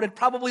quoted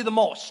probably the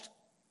most.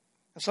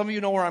 And some of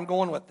you know where I'm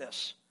going with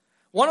this.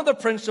 One of the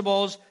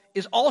principles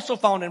is also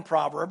found in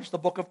Proverbs, the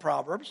book of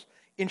Proverbs,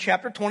 in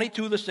chapter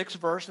 22, the 6th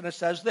verse, and it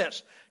says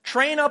this: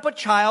 train up a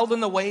child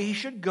in the way he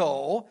should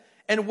go,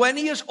 and when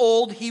he is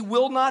old, he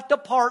will not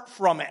depart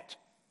from it.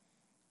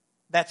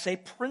 That's a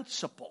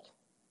principle.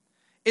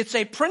 It's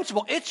a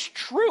principle. It's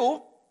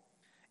true.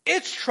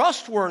 It's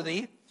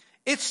trustworthy.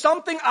 It's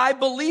something I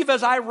believe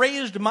as I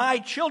raised my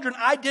children.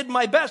 I did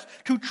my best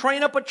to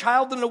train up a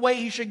child in the way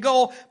he should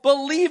go,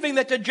 believing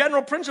that the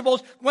general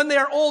principles, when they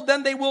are old,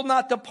 then they will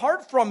not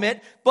depart from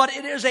it. But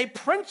it is a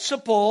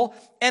principle,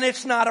 and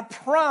it's not a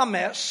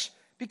promise,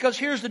 because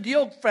here's the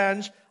deal,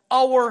 friends.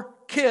 Our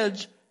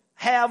kids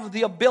have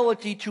the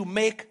ability to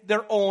make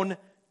their own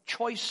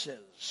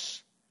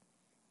choices.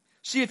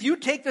 See, if you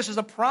take this as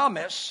a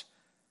promise,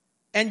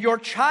 and your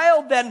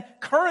child then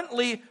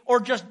currently or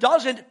just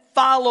doesn't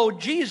follow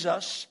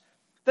Jesus,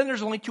 then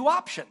there's only two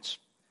options.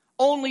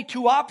 Only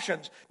two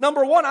options.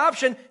 Number one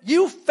option,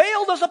 you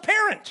failed as a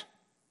parent.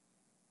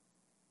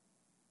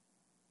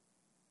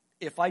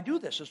 if I do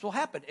this, this will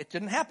happen. It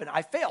didn't happen.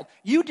 I failed.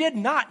 You did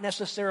not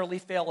necessarily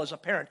fail as a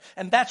parent.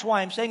 And that's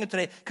why I'm saying it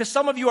today, because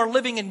some of you are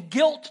living in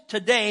guilt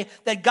today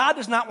that God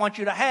does not want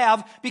you to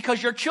have,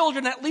 because your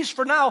children, at least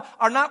for now,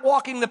 are not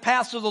walking the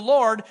paths of the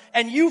Lord,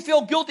 and you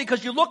feel guilty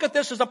because you look at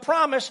this as a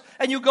promise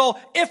and you go,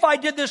 if I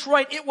did this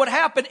right, it would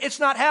happen. It's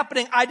not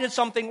happening. I did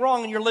something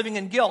wrong, and you're living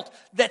in guilt.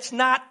 That's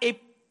not a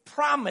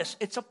promise.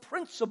 It's a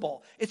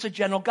principle. It's a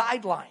general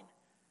guideline.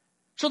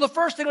 So the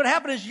first thing that would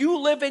happen is you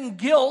live in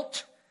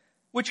guilt,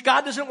 which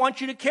God doesn't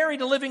want you to carry,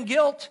 to live in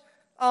guilt,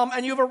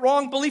 and you have a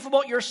wrong belief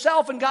about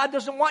yourself, and God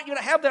doesn't want you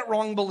to have that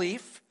wrong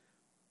belief.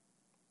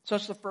 So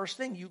that's the first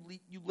thing. You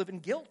live in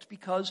guilt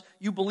because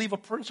you believe a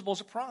principle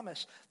is a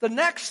promise. The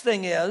next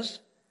thing is,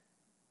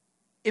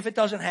 if it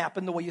doesn't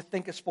happen the way you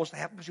think it's supposed to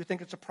happen, because you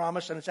think it's a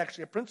promise and it's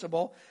actually a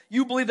principle,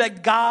 you believe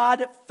that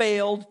God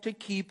failed to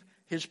keep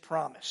his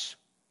promise,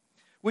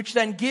 which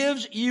then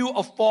gives you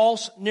a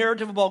false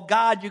narrative about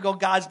God. You go,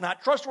 God's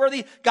not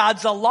trustworthy,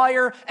 God's a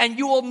liar, and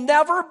you will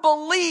never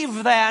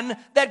believe then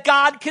that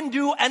God can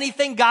do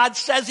anything God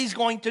says he's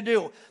going to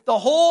do. The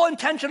whole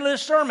intention of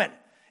this sermon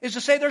is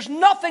to say there's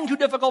nothing too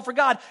difficult for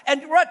God.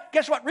 And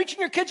guess what? Reaching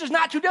your kids is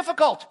not too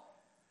difficult.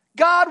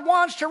 God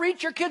wants to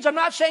reach your kids. I'm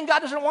not saying God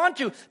doesn't want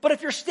to, but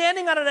if you're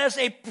standing on it as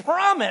a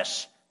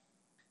promise,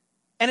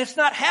 and it's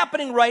not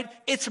happening right,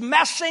 it's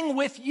messing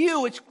with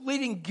you. It's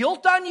leading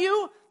guilt on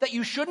you that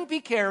you shouldn't be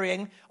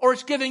carrying, or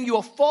it's giving you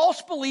a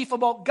false belief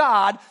about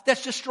God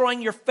that's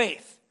destroying your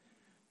faith.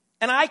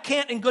 And I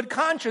can't, in good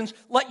conscience,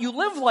 let you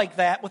live like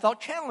that without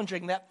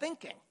challenging that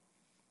thinking.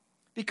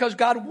 Because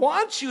God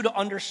wants you to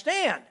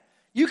understand.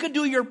 You can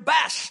do your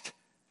best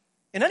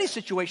in any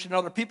situation, and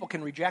other people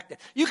can reject it.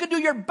 You can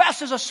do your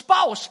best as a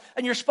spouse,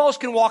 and your spouse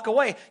can walk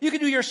away. You can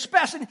do your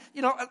best, and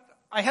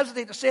I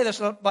hesitate to say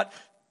this, but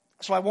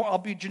so I'll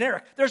be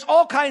generic. There's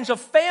all kinds of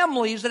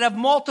families that have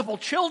multiple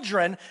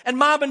children, and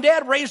mom and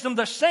dad raised them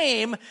the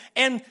same,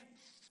 and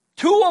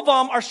 2 of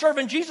them are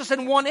serving Jesus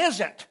and 1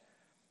 isn't.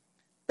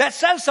 That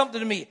says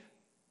something to me.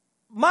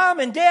 Mom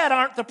and dad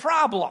aren't the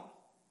problem.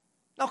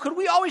 Now, could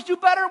we always do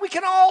better? We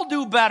can all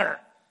do better.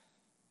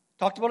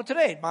 Talked about it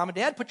today. Mom and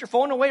dad, put your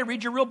phone away,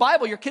 read your real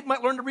Bible. Your kid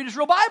might learn to read his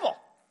real Bible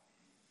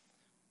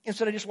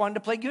instead of just wanting to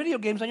play video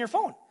games on your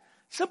phone.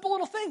 Simple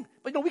little thing,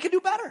 but we can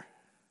do better.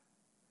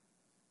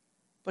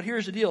 But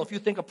here's the deal. If you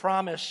think a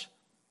promise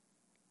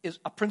is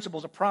a principle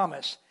is a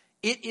promise,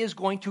 it is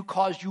going to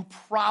cause you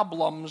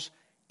problems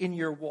in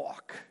your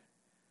walk.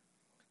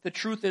 The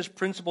truth is,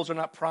 principles are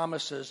not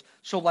promises.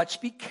 So let's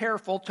be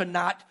careful to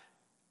not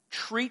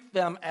treat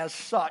them as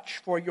such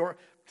for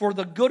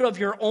the good of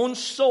your own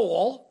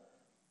soul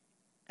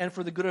and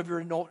for the good of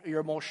your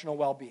emotional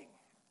well-being.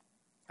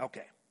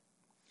 Okay.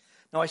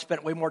 Now, I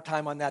spent way more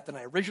time on that than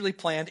I originally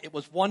planned. It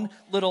was one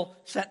little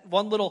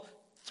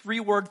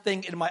 3-word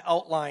thing in my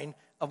outline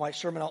of my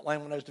sermon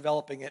outline when I was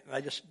developing it, and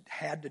I just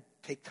had to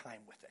take time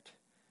with it.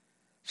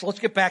 So let's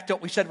get back to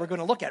what we said we're going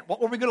to look at.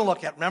 What were we going to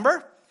look at?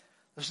 Remember?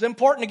 This is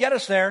important to get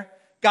us there.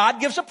 God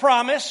gives a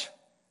promise,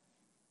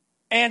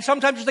 and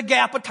sometimes there's a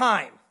gap of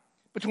time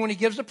between when he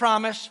gives a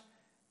promise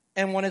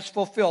and when it's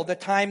fulfilled, the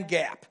time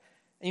gap.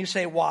 And you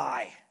say,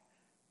 why?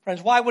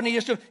 Friends, why wouldn't he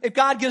just do it? If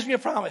God gives me a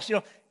promise,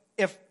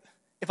 if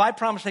I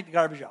promise to take the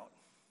garbage out,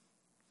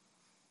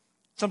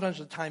 sometimes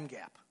there's a time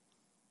gap.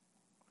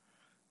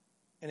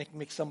 And it can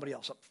make somebody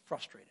else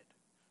frustrated.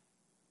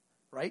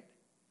 Right?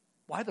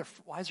 Why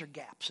is there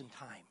gaps in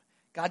time?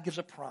 God gives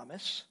a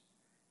promise,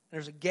 and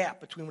there's a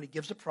gap between when he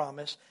gives a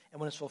promise and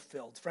when it's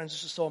fulfilled. Friends,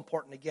 this is so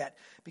important to get,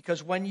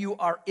 because when you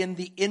are in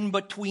the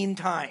in-between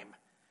time,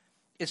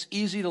 it's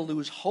easy to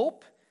lose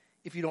hope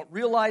if you don't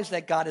realize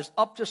that God is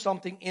up to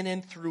something in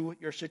and through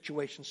your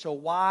situation. So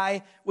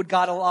why would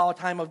God allow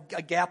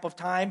a gap of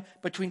time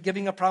between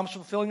giving a promise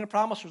and fulfilling a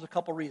promise? There's a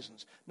couple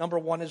reasons. Number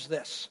one is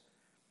this.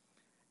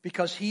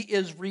 Because he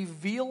is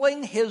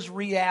revealing his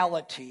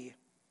reality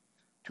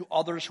to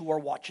others who are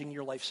watching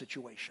your life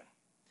situation.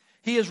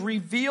 He is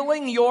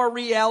revealing your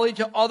reality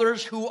to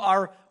others who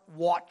are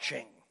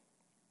watching.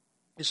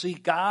 You see,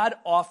 God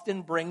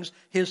often brings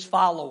his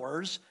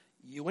followers,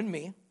 you and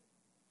me,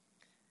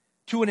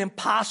 to an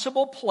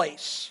impossible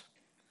place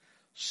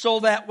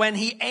so that when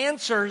he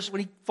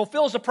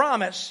fulfills the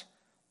promise,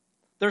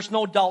 there's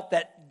no doubt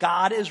that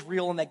God is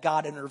real and that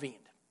God intervened.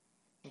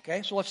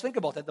 Okay, so let's think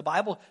about that. The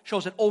Bible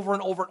shows it over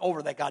and over and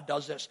over that God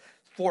does this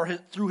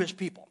through his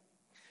people.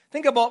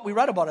 Think about, we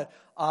read about it.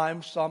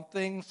 I'm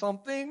something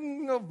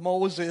of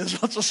Moses.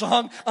 What's the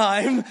song?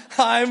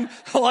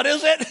 What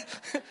is it?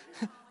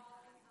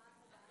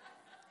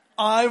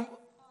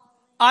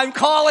 I'm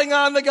calling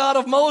on the God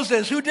of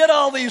Moses who did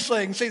all these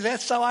things. See,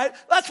 that's why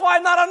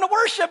I'm not on the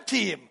worship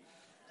team.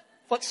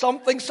 But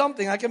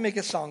something, I can make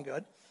it sound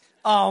good.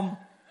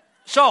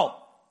 So,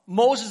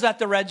 Moses at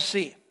the Red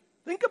Sea.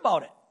 Think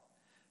about it.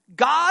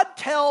 God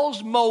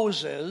tells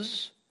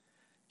Moses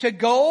to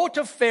go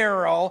to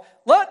Pharaoh,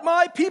 let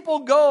my people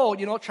go.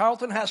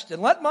 Charlton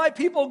Heston, let my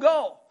people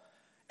go.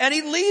 And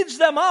he leads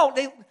them out.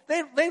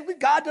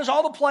 God does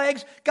all the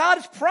plagues. God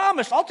has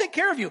promised, I'll take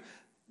care of you.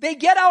 They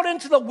get out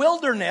into the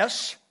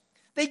wilderness.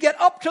 They get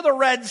up to the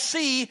Red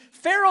Sea.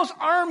 Pharaoh's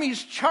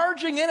army's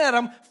charging in at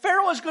them.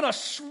 Pharaoh is going to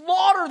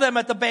slaughter them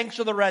at the banks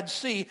of the Red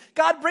Sea.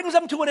 God brings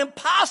them to an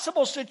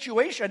impossible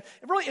situation.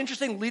 A really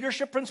interesting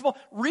leadership principle.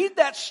 Read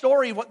that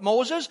story with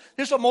Moses.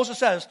 This is what Moses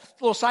says.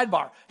 It's a little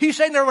sidebar. He's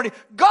saying to everybody,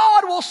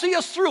 God will see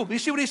us through. You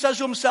see what he says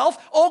to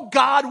himself? Oh,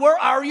 God, where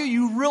are you?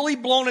 You've really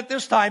blown it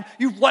this time.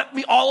 You've left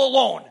me all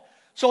alone.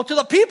 So to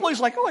the people,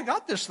 he's like, oh, I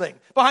got this thing.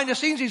 Behind the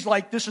scenes, he's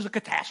like, this is a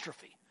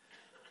catastrophe.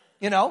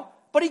 You know?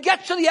 But he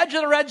gets to the edge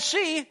of the Red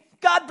Sea.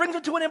 God brings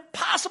them to an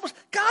impossible.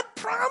 God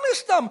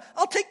promised them,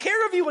 I'll take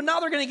care of you. And now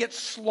they're going to get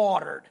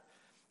slaughtered.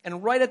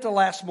 And right at the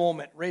last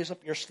moment, raise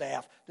up your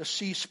staff. The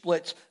sea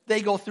splits.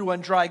 They go through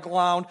on dry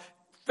ground.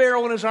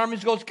 Pharaoh and his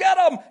armies goes, get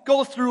them.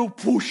 Go through.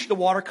 Poosh, the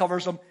water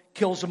covers them.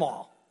 Kills them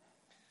all.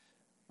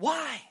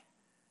 Why?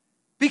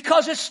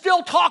 Because it's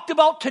still talked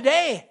about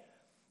today.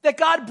 That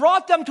God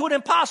brought them to an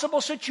impossible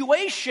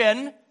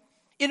situation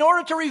in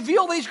order to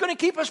reveal that he's going to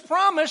keep his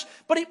promise,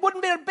 but he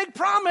wouldn't be a big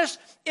promise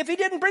if he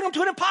didn't bring them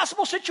to an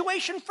impossible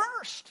situation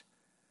first.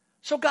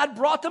 So God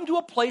brought them to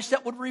a place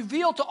that would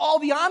reveal to all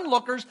the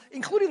onlookers,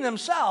 including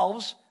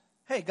themselves,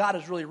 hey, God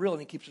is really real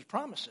and he keeps his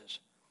promises.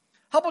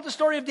 How about the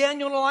story of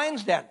Daniel in the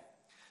lion's den?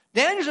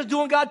 Daniel's just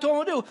doing what God told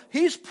him to do.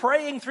 He's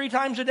praying 3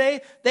 times a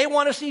day. They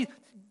want to see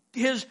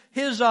his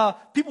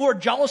people who are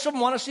jealous of him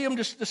want to see him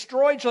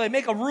destroyed, so they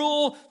make a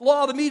rule,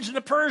 law of the Medes and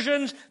the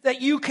Persians, that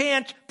you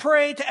can't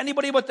pray to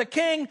anybody but the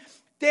king.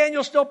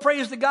 Daniel still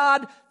prays to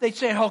God. They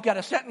say, oh, got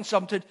to sentence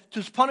him to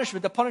his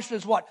punishment. The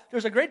punishment is what?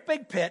 There's a great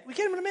big pit. We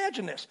can't even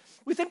imagine this.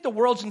 We think the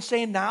world's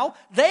insane now.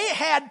 They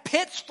had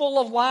pits full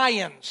of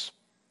lions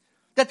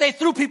that they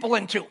threw people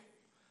into.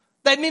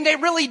 I mean, they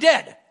really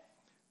did.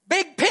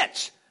 Big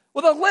pits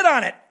with a lid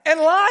on it and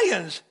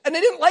lions. And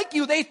they didn't like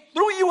you. They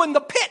threw you in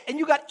the pit and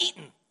you got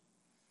eaten.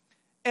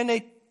 And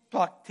they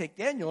take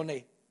Daniel and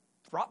they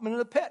drop him into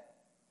the pit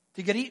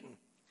to get eaten.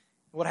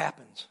 What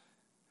happens?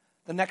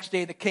 The next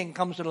day the king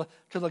comes to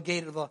the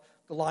gate of the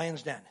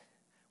lion's den.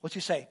 What's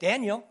he say?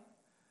 Daniel,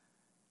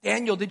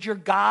 did your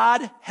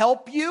God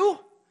help you?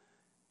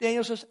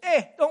 Daniel says,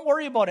 hey, don't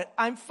worry about it.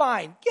 I'm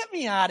fine. Get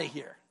me out of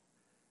here.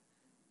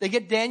 They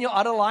get Daniel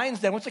out of the lion's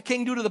den. What's the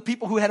king do to the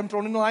people who had him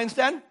thrown in the lion's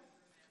den?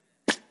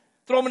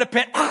 Throw him in a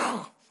pit.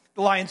 The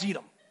lions eat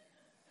him.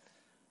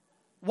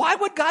 Why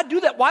would God do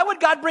that? Why would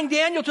God bring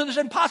Daniel to this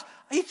impossible?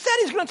 He said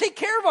he's going to take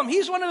care of him.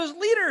 He's one of his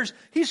leaders.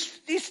 He's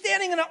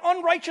standing in an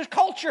unrighteous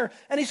culture,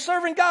 and he's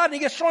serving God, and he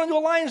gets thrown into a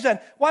lion's den.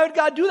 Why would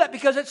God do that?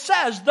 Because it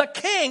says, the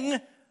king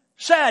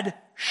said,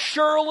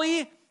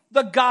 surely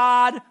the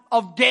God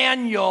of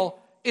Daniel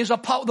is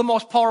the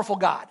most powerful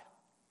God.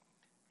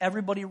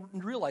 Everybody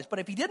realized. But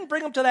if he didn't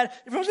bring him to that,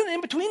 if it was an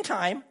in-between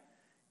time,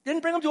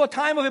 didn't bring him to a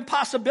time of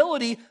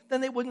impossibility,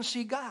 then they wouldn't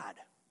see God.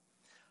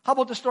 How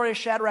about the story of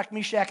Shadrach,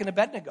 Meshach, and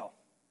Abednego?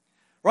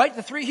 Right?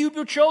 The 3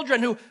 Hebrew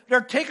children who they're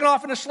taken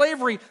off into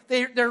slavery.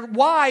 They're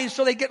wise,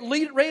 so they get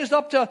raised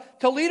up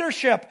to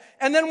leadership.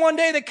 And then one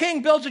day the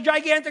king builds a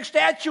gigantic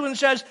statue and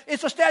says,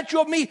 it's a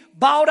statue of me,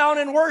 bow down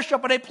and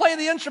worship. And they play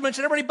the instruments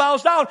and everybody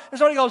bows down. And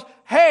somebody goes,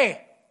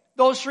 hey,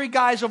 those 3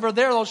 guys over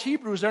there, those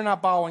Hebrews, they're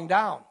not bowing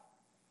down.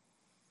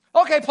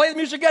 Okay, play the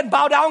music again,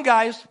 bow down,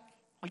 guys.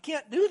 We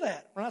can't do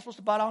that. We're not supposed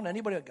to bow down to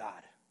anybody but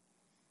God.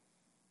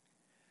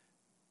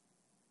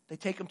 They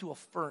take him to a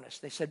furnace.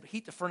 They said,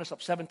 heat the furnace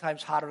up 7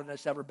 times hotter than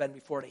it's ever been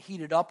before. They heat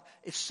it up.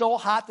 It's so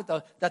hot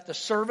that the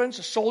servants,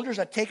 the soldiers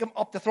that take him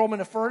up to throw him in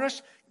the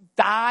furnace,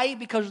 die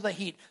because of the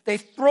heat. They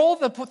throw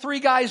the 3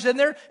 guys in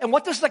there, and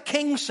what does the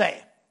king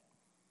say?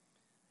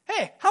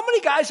 Hey, how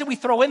many guys did we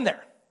throw in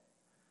there?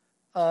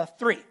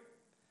 3.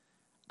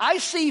 I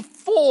see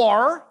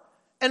 4,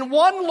 and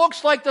one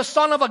looks like the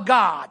son of a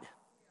god.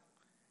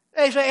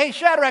 They say, hey,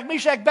 Shadrach,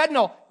 Meshach,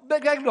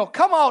 Abednego,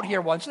 come out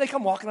here once. So they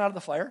come walking out of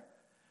the fire.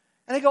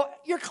 And they go,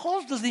 your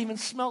clothes doesn't even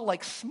smell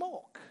like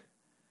smoke.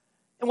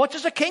 And what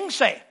does the king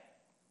say?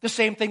 The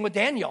same thing with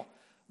Daniel.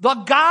 The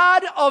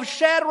God of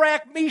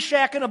Shadrach,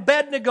 Meshach, and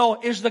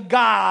Abednego is the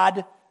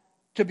God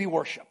to be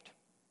worshipped.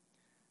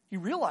 He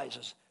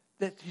realizes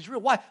that he's real.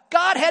 Why?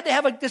 God had to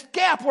have this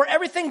gap where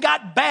everything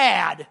got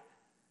bad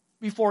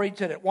before he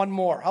did it. One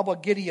more. How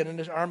about Gideon and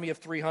his army of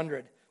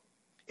 300?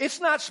 It's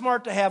not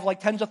smart to have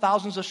like tens of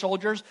thousands of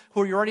soldiers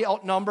who are already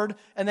outnumbered.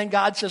 And then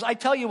God says, I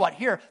tell you what,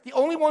 here, the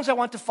only ones I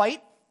want to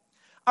fight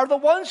are the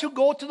ones who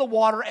go to the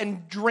water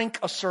and drink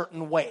a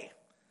certain way.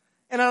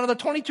 And out of the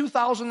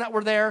 22,000 that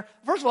were there,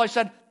 first of all, I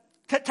said,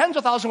 tens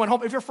of thousands went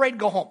home. If you're afraid,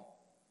 go home.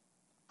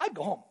 I'd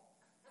go home.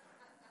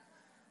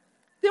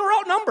 They were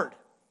outnumbered.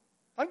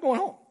 I'm going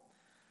home.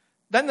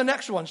 Then the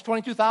next one's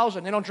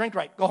 22,000. They don't drink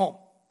right. Go home.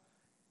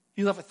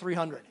 He left with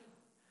 300.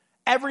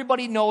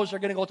 Everybody knows they're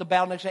going to go to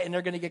battle next day and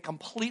they're going to get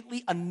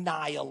completely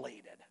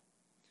annihilated.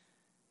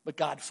 But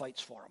God fights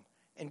for them.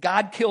 And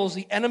God kills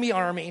the enemy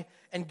army,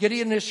 and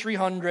Gideon and his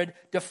 300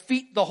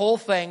 defeat the whole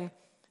thing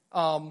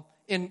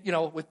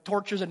with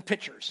torches and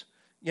pitchers,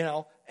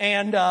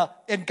 and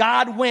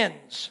God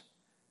wins.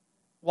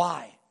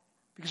 Why?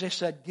 Because they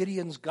said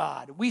Gideon's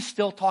God. We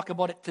still talk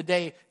about it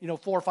today,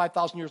 4,000 or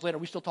 5,000 years later,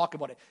 we still talk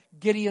about it.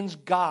 Gideon's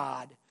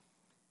God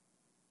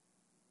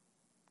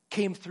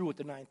came through at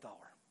the 9th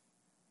hour,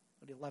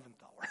 or the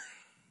 11th hour.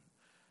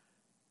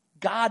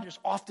 God is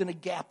often a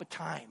gap of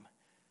time.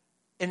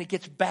 And it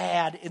gets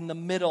bad in the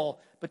middle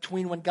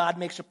between when God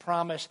makes a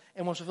promise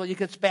and when it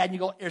gets bad and you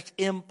go, it's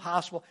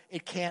impossible.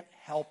 It can't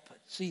help it.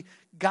 See,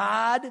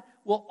 God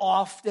will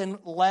often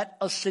let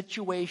a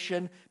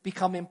situation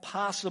become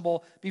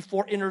impossible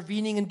before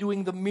intervening and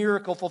doing the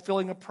miracle,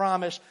 fulfilling a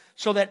promise,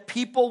 so that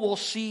people will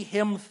see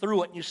him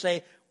through it. And you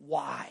say,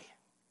 why?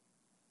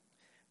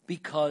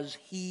 Because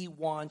he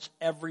wants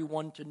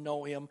everyone to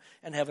know him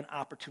and have an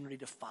opportunity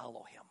to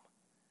follow him.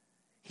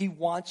 He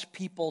wants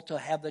people to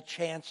have the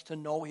chance to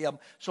know him.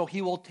 So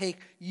he will take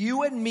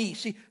you and me.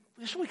 See,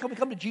 this is when we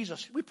come to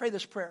Jesus. We pray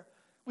this prayer.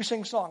 We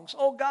sing songs.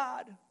 Oh,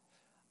 God,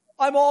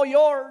 I'm all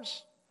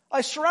yours. I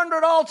surrender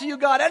it all to you,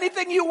 God.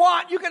 Anything you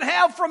want, you can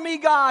have from me,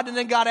 God. And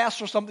then God asks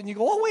for something. You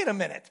go, oh, wait a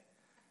minute.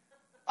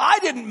 I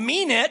didn't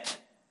mean it.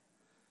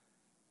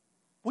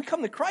 We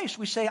come to Christ.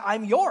 We say,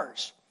 I'm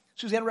yours.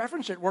 Suzanne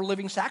referenced it. We're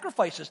living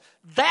sacrifices.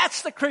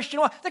 That's the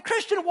Christian walk. The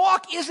Christian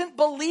walk isn't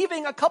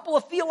believing a couple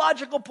of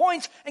theological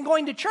points and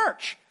going to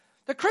church.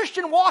 The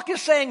Christian walk is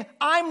saying,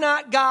 I'm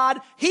not God.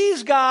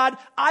 He's God.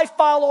 I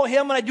follow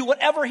him and I do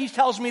whatever he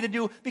tells me to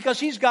do because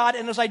he's God.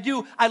 And as I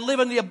do, I live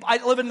in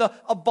the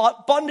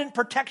abundant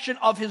protection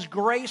of his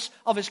grace,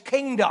 of his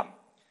kingdom.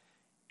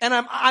 And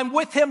I'm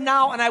with him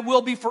now and I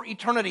will be for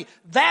eternity.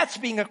 That's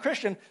being a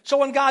Christian. So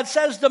when God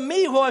says to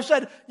me, who I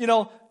said,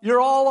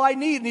 you're all I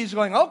need. And he's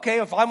going, okay,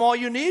 if I'm all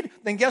you need,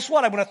 then guess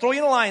what? I'm going to throw you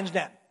in a lion's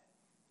den.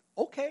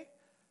 Okay.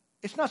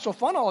 It's not so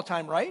fun all the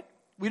time, right?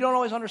 We don't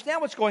always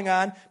understand what's going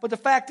on. But the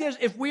fact is,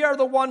 if we are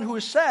the one who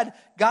has said,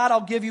 God,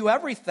 I'll give you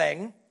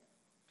everything,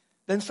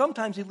 then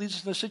sometimes he leads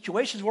us into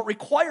situations where it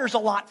requires a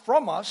lot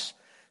from us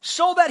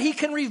so that he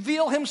can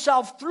reveal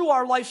himself through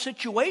our life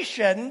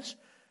situations,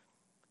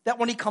 that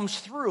when he comes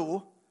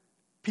through,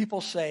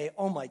 people say,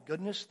 oh my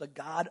goodness, the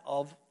God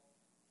of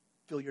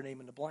fill your name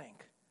in the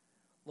blank.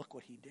 Look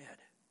what he did.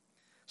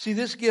 See,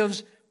 this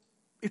gives,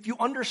 if you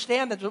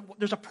understand that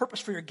there's a purpose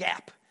for your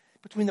gap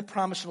between the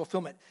promise and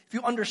fulfillment, if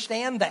you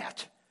understand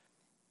that,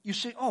 you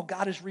see, oh,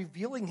 God is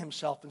revealing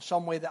himself in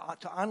some way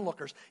that to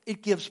onlookers.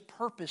 It gives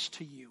purpose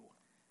to you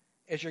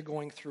as you're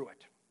going through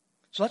it.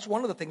 So that's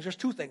one of the things. There's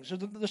two things.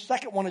 The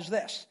second one is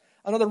this.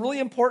 Another really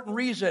important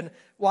reason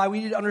why we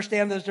need to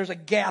understand that there's a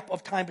gap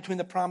of time between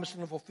the promise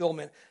and the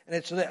fulfillment, and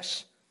it's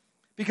this.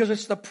 Because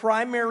it's the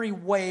primary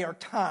way or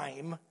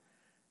time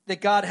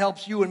that God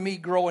helps you and me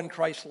grow in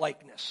Christ's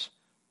likeness,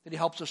 that he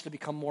helps us to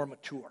become more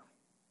mature.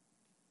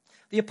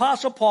 The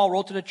Apostle Paul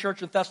wrote to the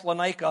church in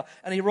Thessalonica,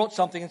 and he wrote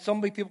something, and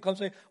some people come and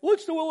say,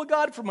 what's the will of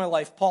God for my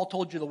life? Paul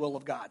told you the will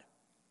of God.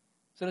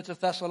 He said it's a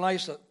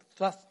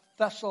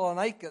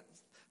Thessalonica.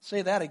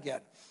 Say that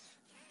again.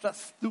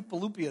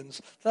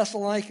 Thessalonians.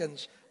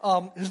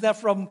 Isn't that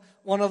from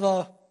one of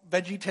the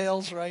Veggie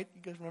Tales, right?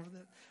 You guys remember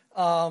that?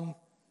 It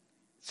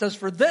says,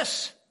 for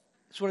this,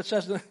 that's what it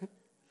says to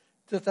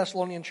the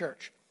Thessalonian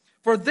church.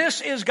 For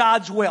this is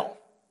God's will,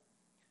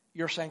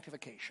 your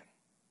sanctification.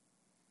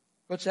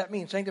 What's that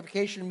mean?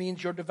 Sanctification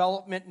means your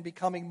development in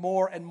becoming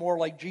more and more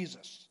like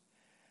Jesus,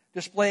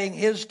 displaying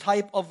his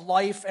type of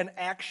life and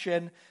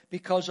action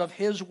because of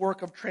his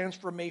work of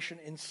transformation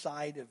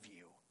inside of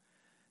you.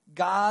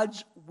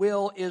 God's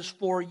will is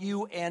for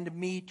you and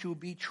me to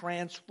be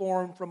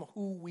transformed from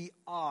who we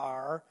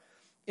are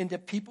into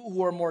people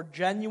who are more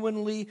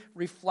genuinely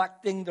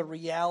reflecting the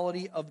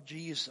reality of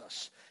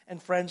Jesus.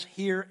 And friends,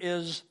 here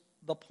is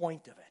the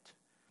point of it.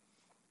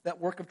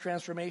 That work of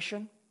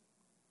transformation,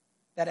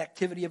 that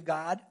activity of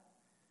God,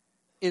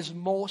 is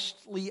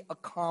mostly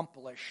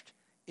accomplished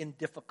in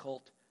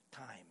difficult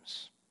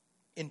times,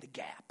 in the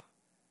gap.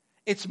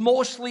 It's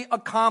mostly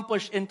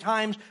accomplished in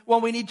times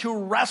when we need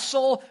to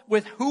wrestle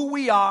with who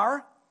we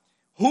are,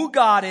 who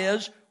God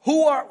is,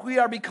 we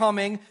are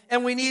becoming,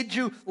 and we need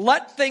to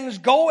let things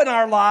go in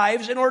our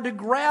lives in order to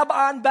grab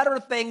on better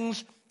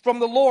things from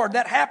the Lord.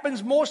 That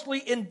happens mostly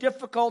in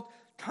difficult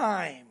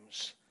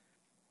times.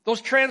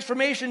 Those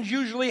transformations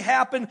usually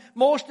happen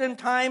most in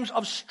times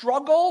of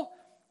struggle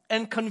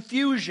and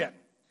confusion.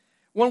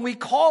 When we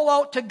call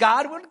out to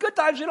God, in good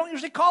times we don't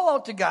usually call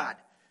out to God.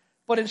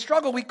 But in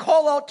struggle, we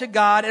call out to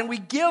God and we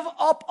give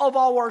up of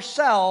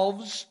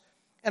ourselves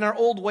and our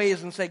old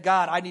ways and say,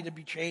 God, I need to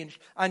be changed.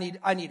 I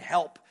need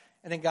help.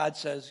 And then God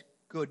says,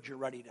 good, you're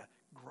ready to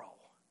grow.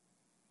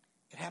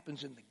 It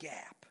happens in the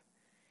gap.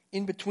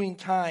 In between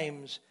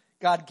times,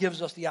 God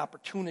gives us the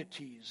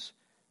opportunities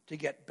to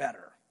get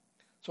better.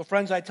 So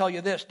friends, I tell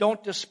you this,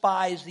 don't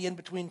despise the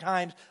in-between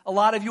times. A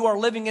lot of you are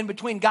living in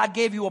between. God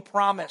gave you a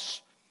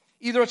promise.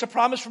 Either it's a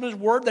promise from his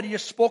word that he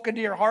just spoke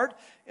into your heart,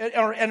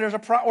 or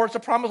it's a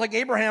promise like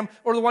Abraham,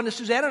 or the one to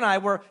Suzanne and I,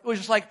 where it was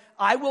just like,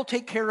 I will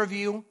take care of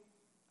you.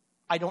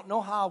 I don't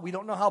know how, we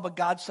don't know how, but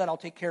God said, I'll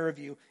take care of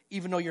you,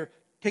 even though you're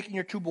taking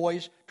your two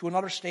boys to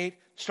another state,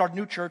 start a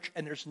new church,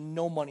 and there's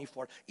no money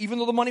for it. Even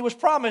though the money was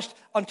promised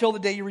until the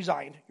day you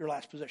resigned your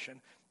last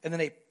position. And then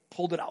they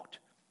pulled it out.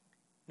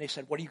 And they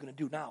said, what are you going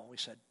to do now? We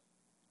said,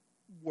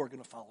 we're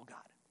going to follow God.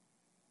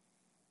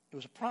 It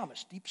was a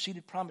promise,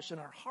 deep-seated promise in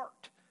our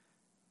heart.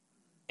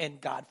 and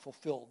God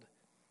fulfilled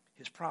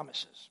his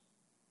promises.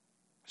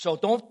 So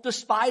don't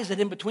despise that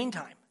in-between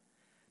time,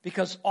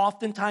 because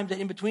oftentimes that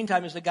in-between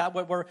time is the God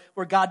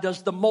where God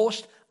does the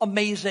most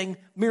amazing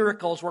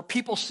miracles, where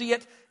people see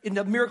it in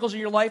the miracles in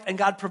your life, and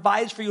God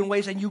provides for you in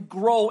ways, and you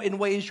grow in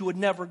ways you would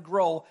never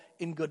grow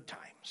in good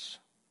times.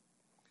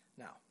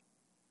 Now,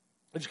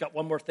 I just got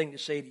one more thing to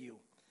say to you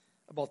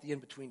about the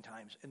in-between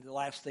times, and the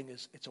last thing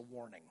is it's a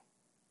warning.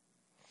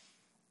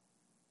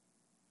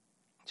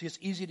 See, it's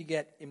easy to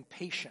get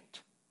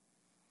impatient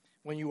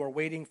when you are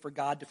waiting for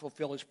God to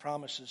fulfill his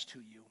promises to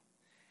you.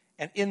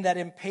 And in that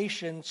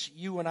impatience,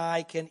 you and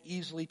I can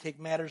easily take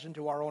matters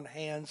into our own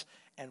hands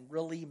and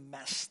really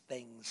mess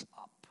things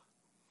up.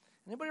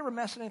 Anybody ever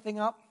mess anything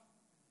up?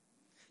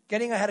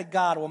 Getting ahead of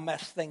God will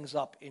mess things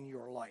up in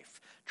your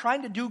life.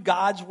 Trying to do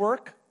God's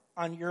work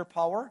on your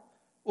power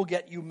will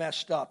get you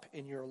messed up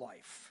in your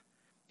life.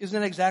 Isn't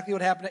that exactly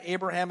what happened to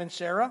Abraham and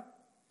Sarah?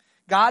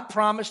 God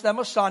promised them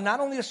a son. Not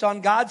only a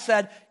son, God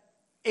said,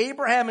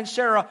 Abraham and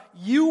Sarah,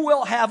 you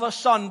will have a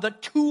son. The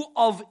two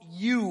of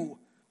you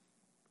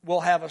will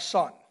have a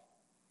son.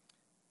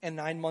 And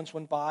 9 months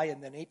went by,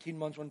 and then 18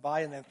 months went by,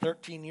 and then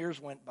 13 years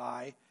went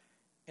by,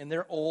 and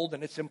they're old,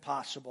 and it's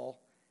impossible,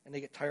 and they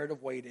get tired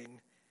of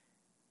waiting.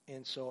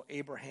 And so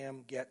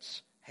Abraham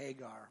gets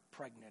Hagar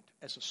pregnant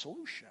as a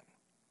solution.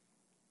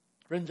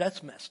 Friends,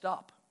 that's messed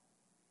up.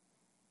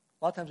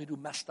 A lot of times we do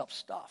messed up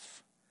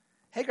stuff.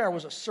 Hagar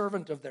was a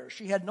servant of theirs.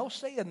 She had no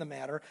say in the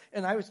matter,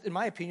 and in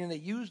my opinion, they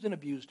used and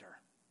abused her.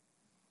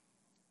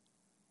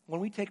 When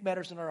we take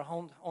matters in our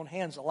own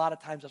hands, a lot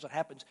of times that's what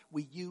happens.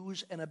 We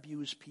use and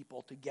abuse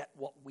people to get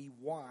what we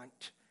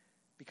want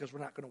because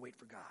we're not going to wait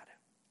for God.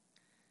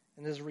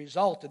 And as a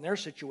result, in their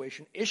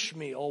situation,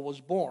 Ishmael was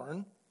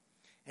born,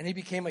 and he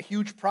became a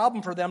huge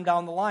problem for them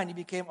down the line. He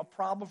became a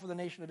problem for the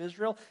nation of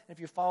Israel. And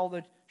if you follow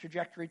the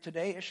trajectory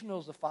today,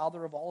 Ishmael is the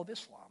father of all of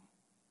Islam.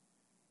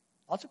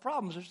 Lots of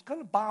problems. There's kind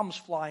of bombs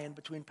flying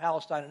between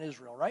Palestine and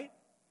Israel, right?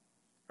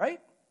 Right?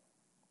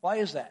 Why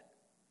is that?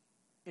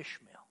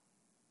 Ishmael.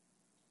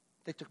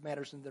 They took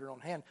matters into their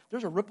own hand.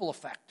 There's a ripple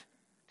effect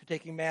to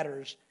taking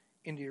matters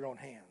into your own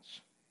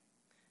hands.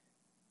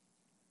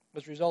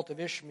 As a result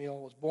of Ishmael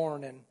was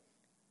born, and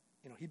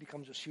he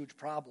becomes this huge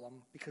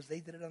problem because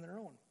they did it on their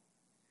own.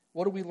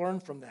 What do we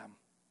learn from them?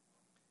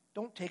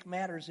 Don't take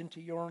matters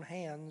into your own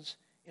hands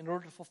in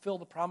order to fulfill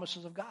the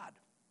promises of God.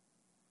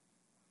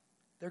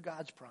 They're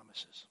God's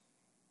promises.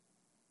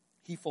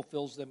 He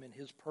fulfills them in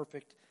his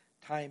perfect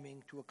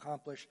timing to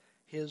accomplish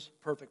his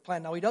perfect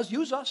plan. Now, he does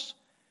use us.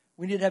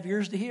 We need to have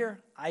ears to hear,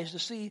 eyes to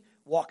see,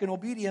 walk in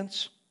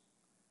obedience.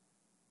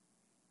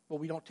 But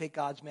we don't take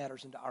God's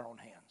matters into our own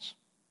hands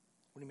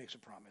when he makes a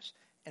promise.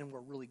 And we're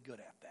really good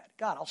at that.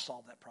 God, I'll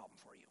solve that problem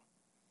for you.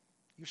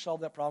 You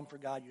solve that problem for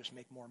God, you just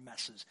make more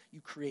messes.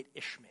 You create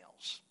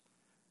Ishmaels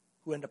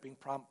who end up being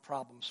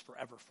problems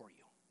forever for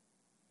you.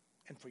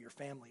 And for your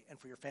family, and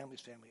for your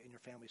family's family, and your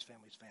family's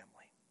family's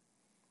family.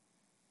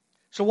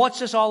 So what's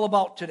this all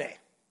about today?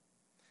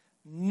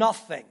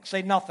 Nothing.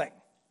 Say nothing.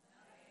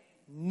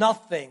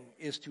 Nothing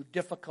is too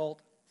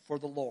difficult for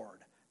the Lord.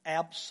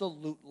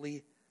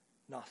 Absolutely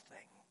nothing.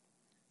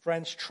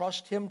 Friends,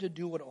 trust him to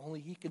do what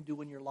only he can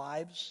do in your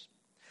lives.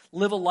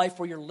 Live a life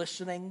where you're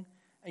listening,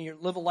 and you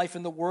live a life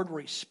in the Word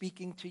where he's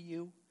speaking to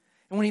you.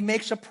 And when he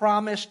makes a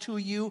promise to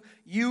you,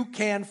 you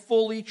can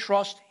fully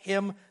trust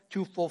him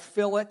to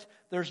fulfill it.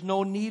 There's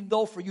no need,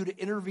 though, for you to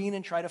intervene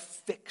and try to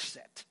fix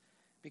it,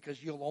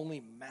 because you'll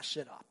only mess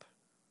it up.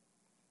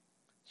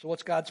 So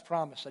what's God's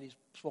promise that he's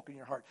spoken in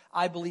your heart?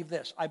 I believe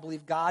this. I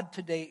believe God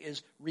today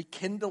is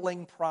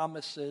rekindling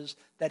promises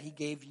that he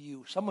gave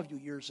you, some of you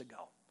years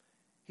ago.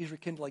 He's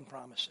rekindling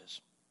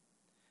promises.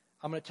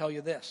 I'm going to tell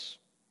you this.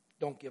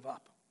 Don't give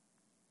up.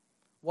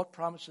 What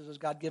promises is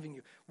God giving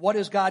you? What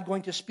is God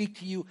going to speak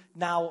to you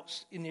now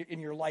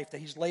in your life that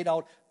he's laid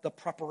out the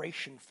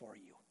preparation for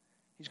you?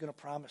 He's going to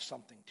promise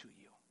something to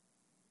you.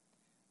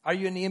 Are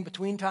you in the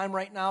in-between time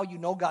right now? You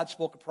know God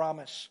spoke a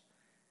promise.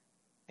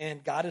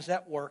 And God is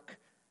at work.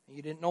 And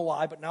you didn't know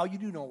why, but now you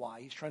do know why.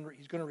 He's going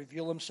to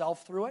reveal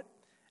himself through it.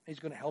 And he's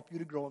going to help you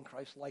to grow in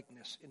Christ's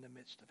likeness in the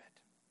midst of it.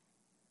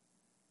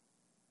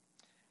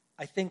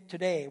 I think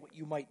today what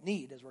you might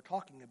need as we're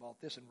talking about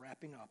this and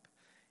wrapping up,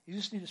 you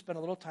just need to spend a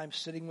little time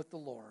sitting with the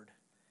Lord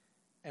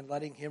and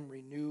letting him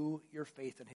renew your faith in him.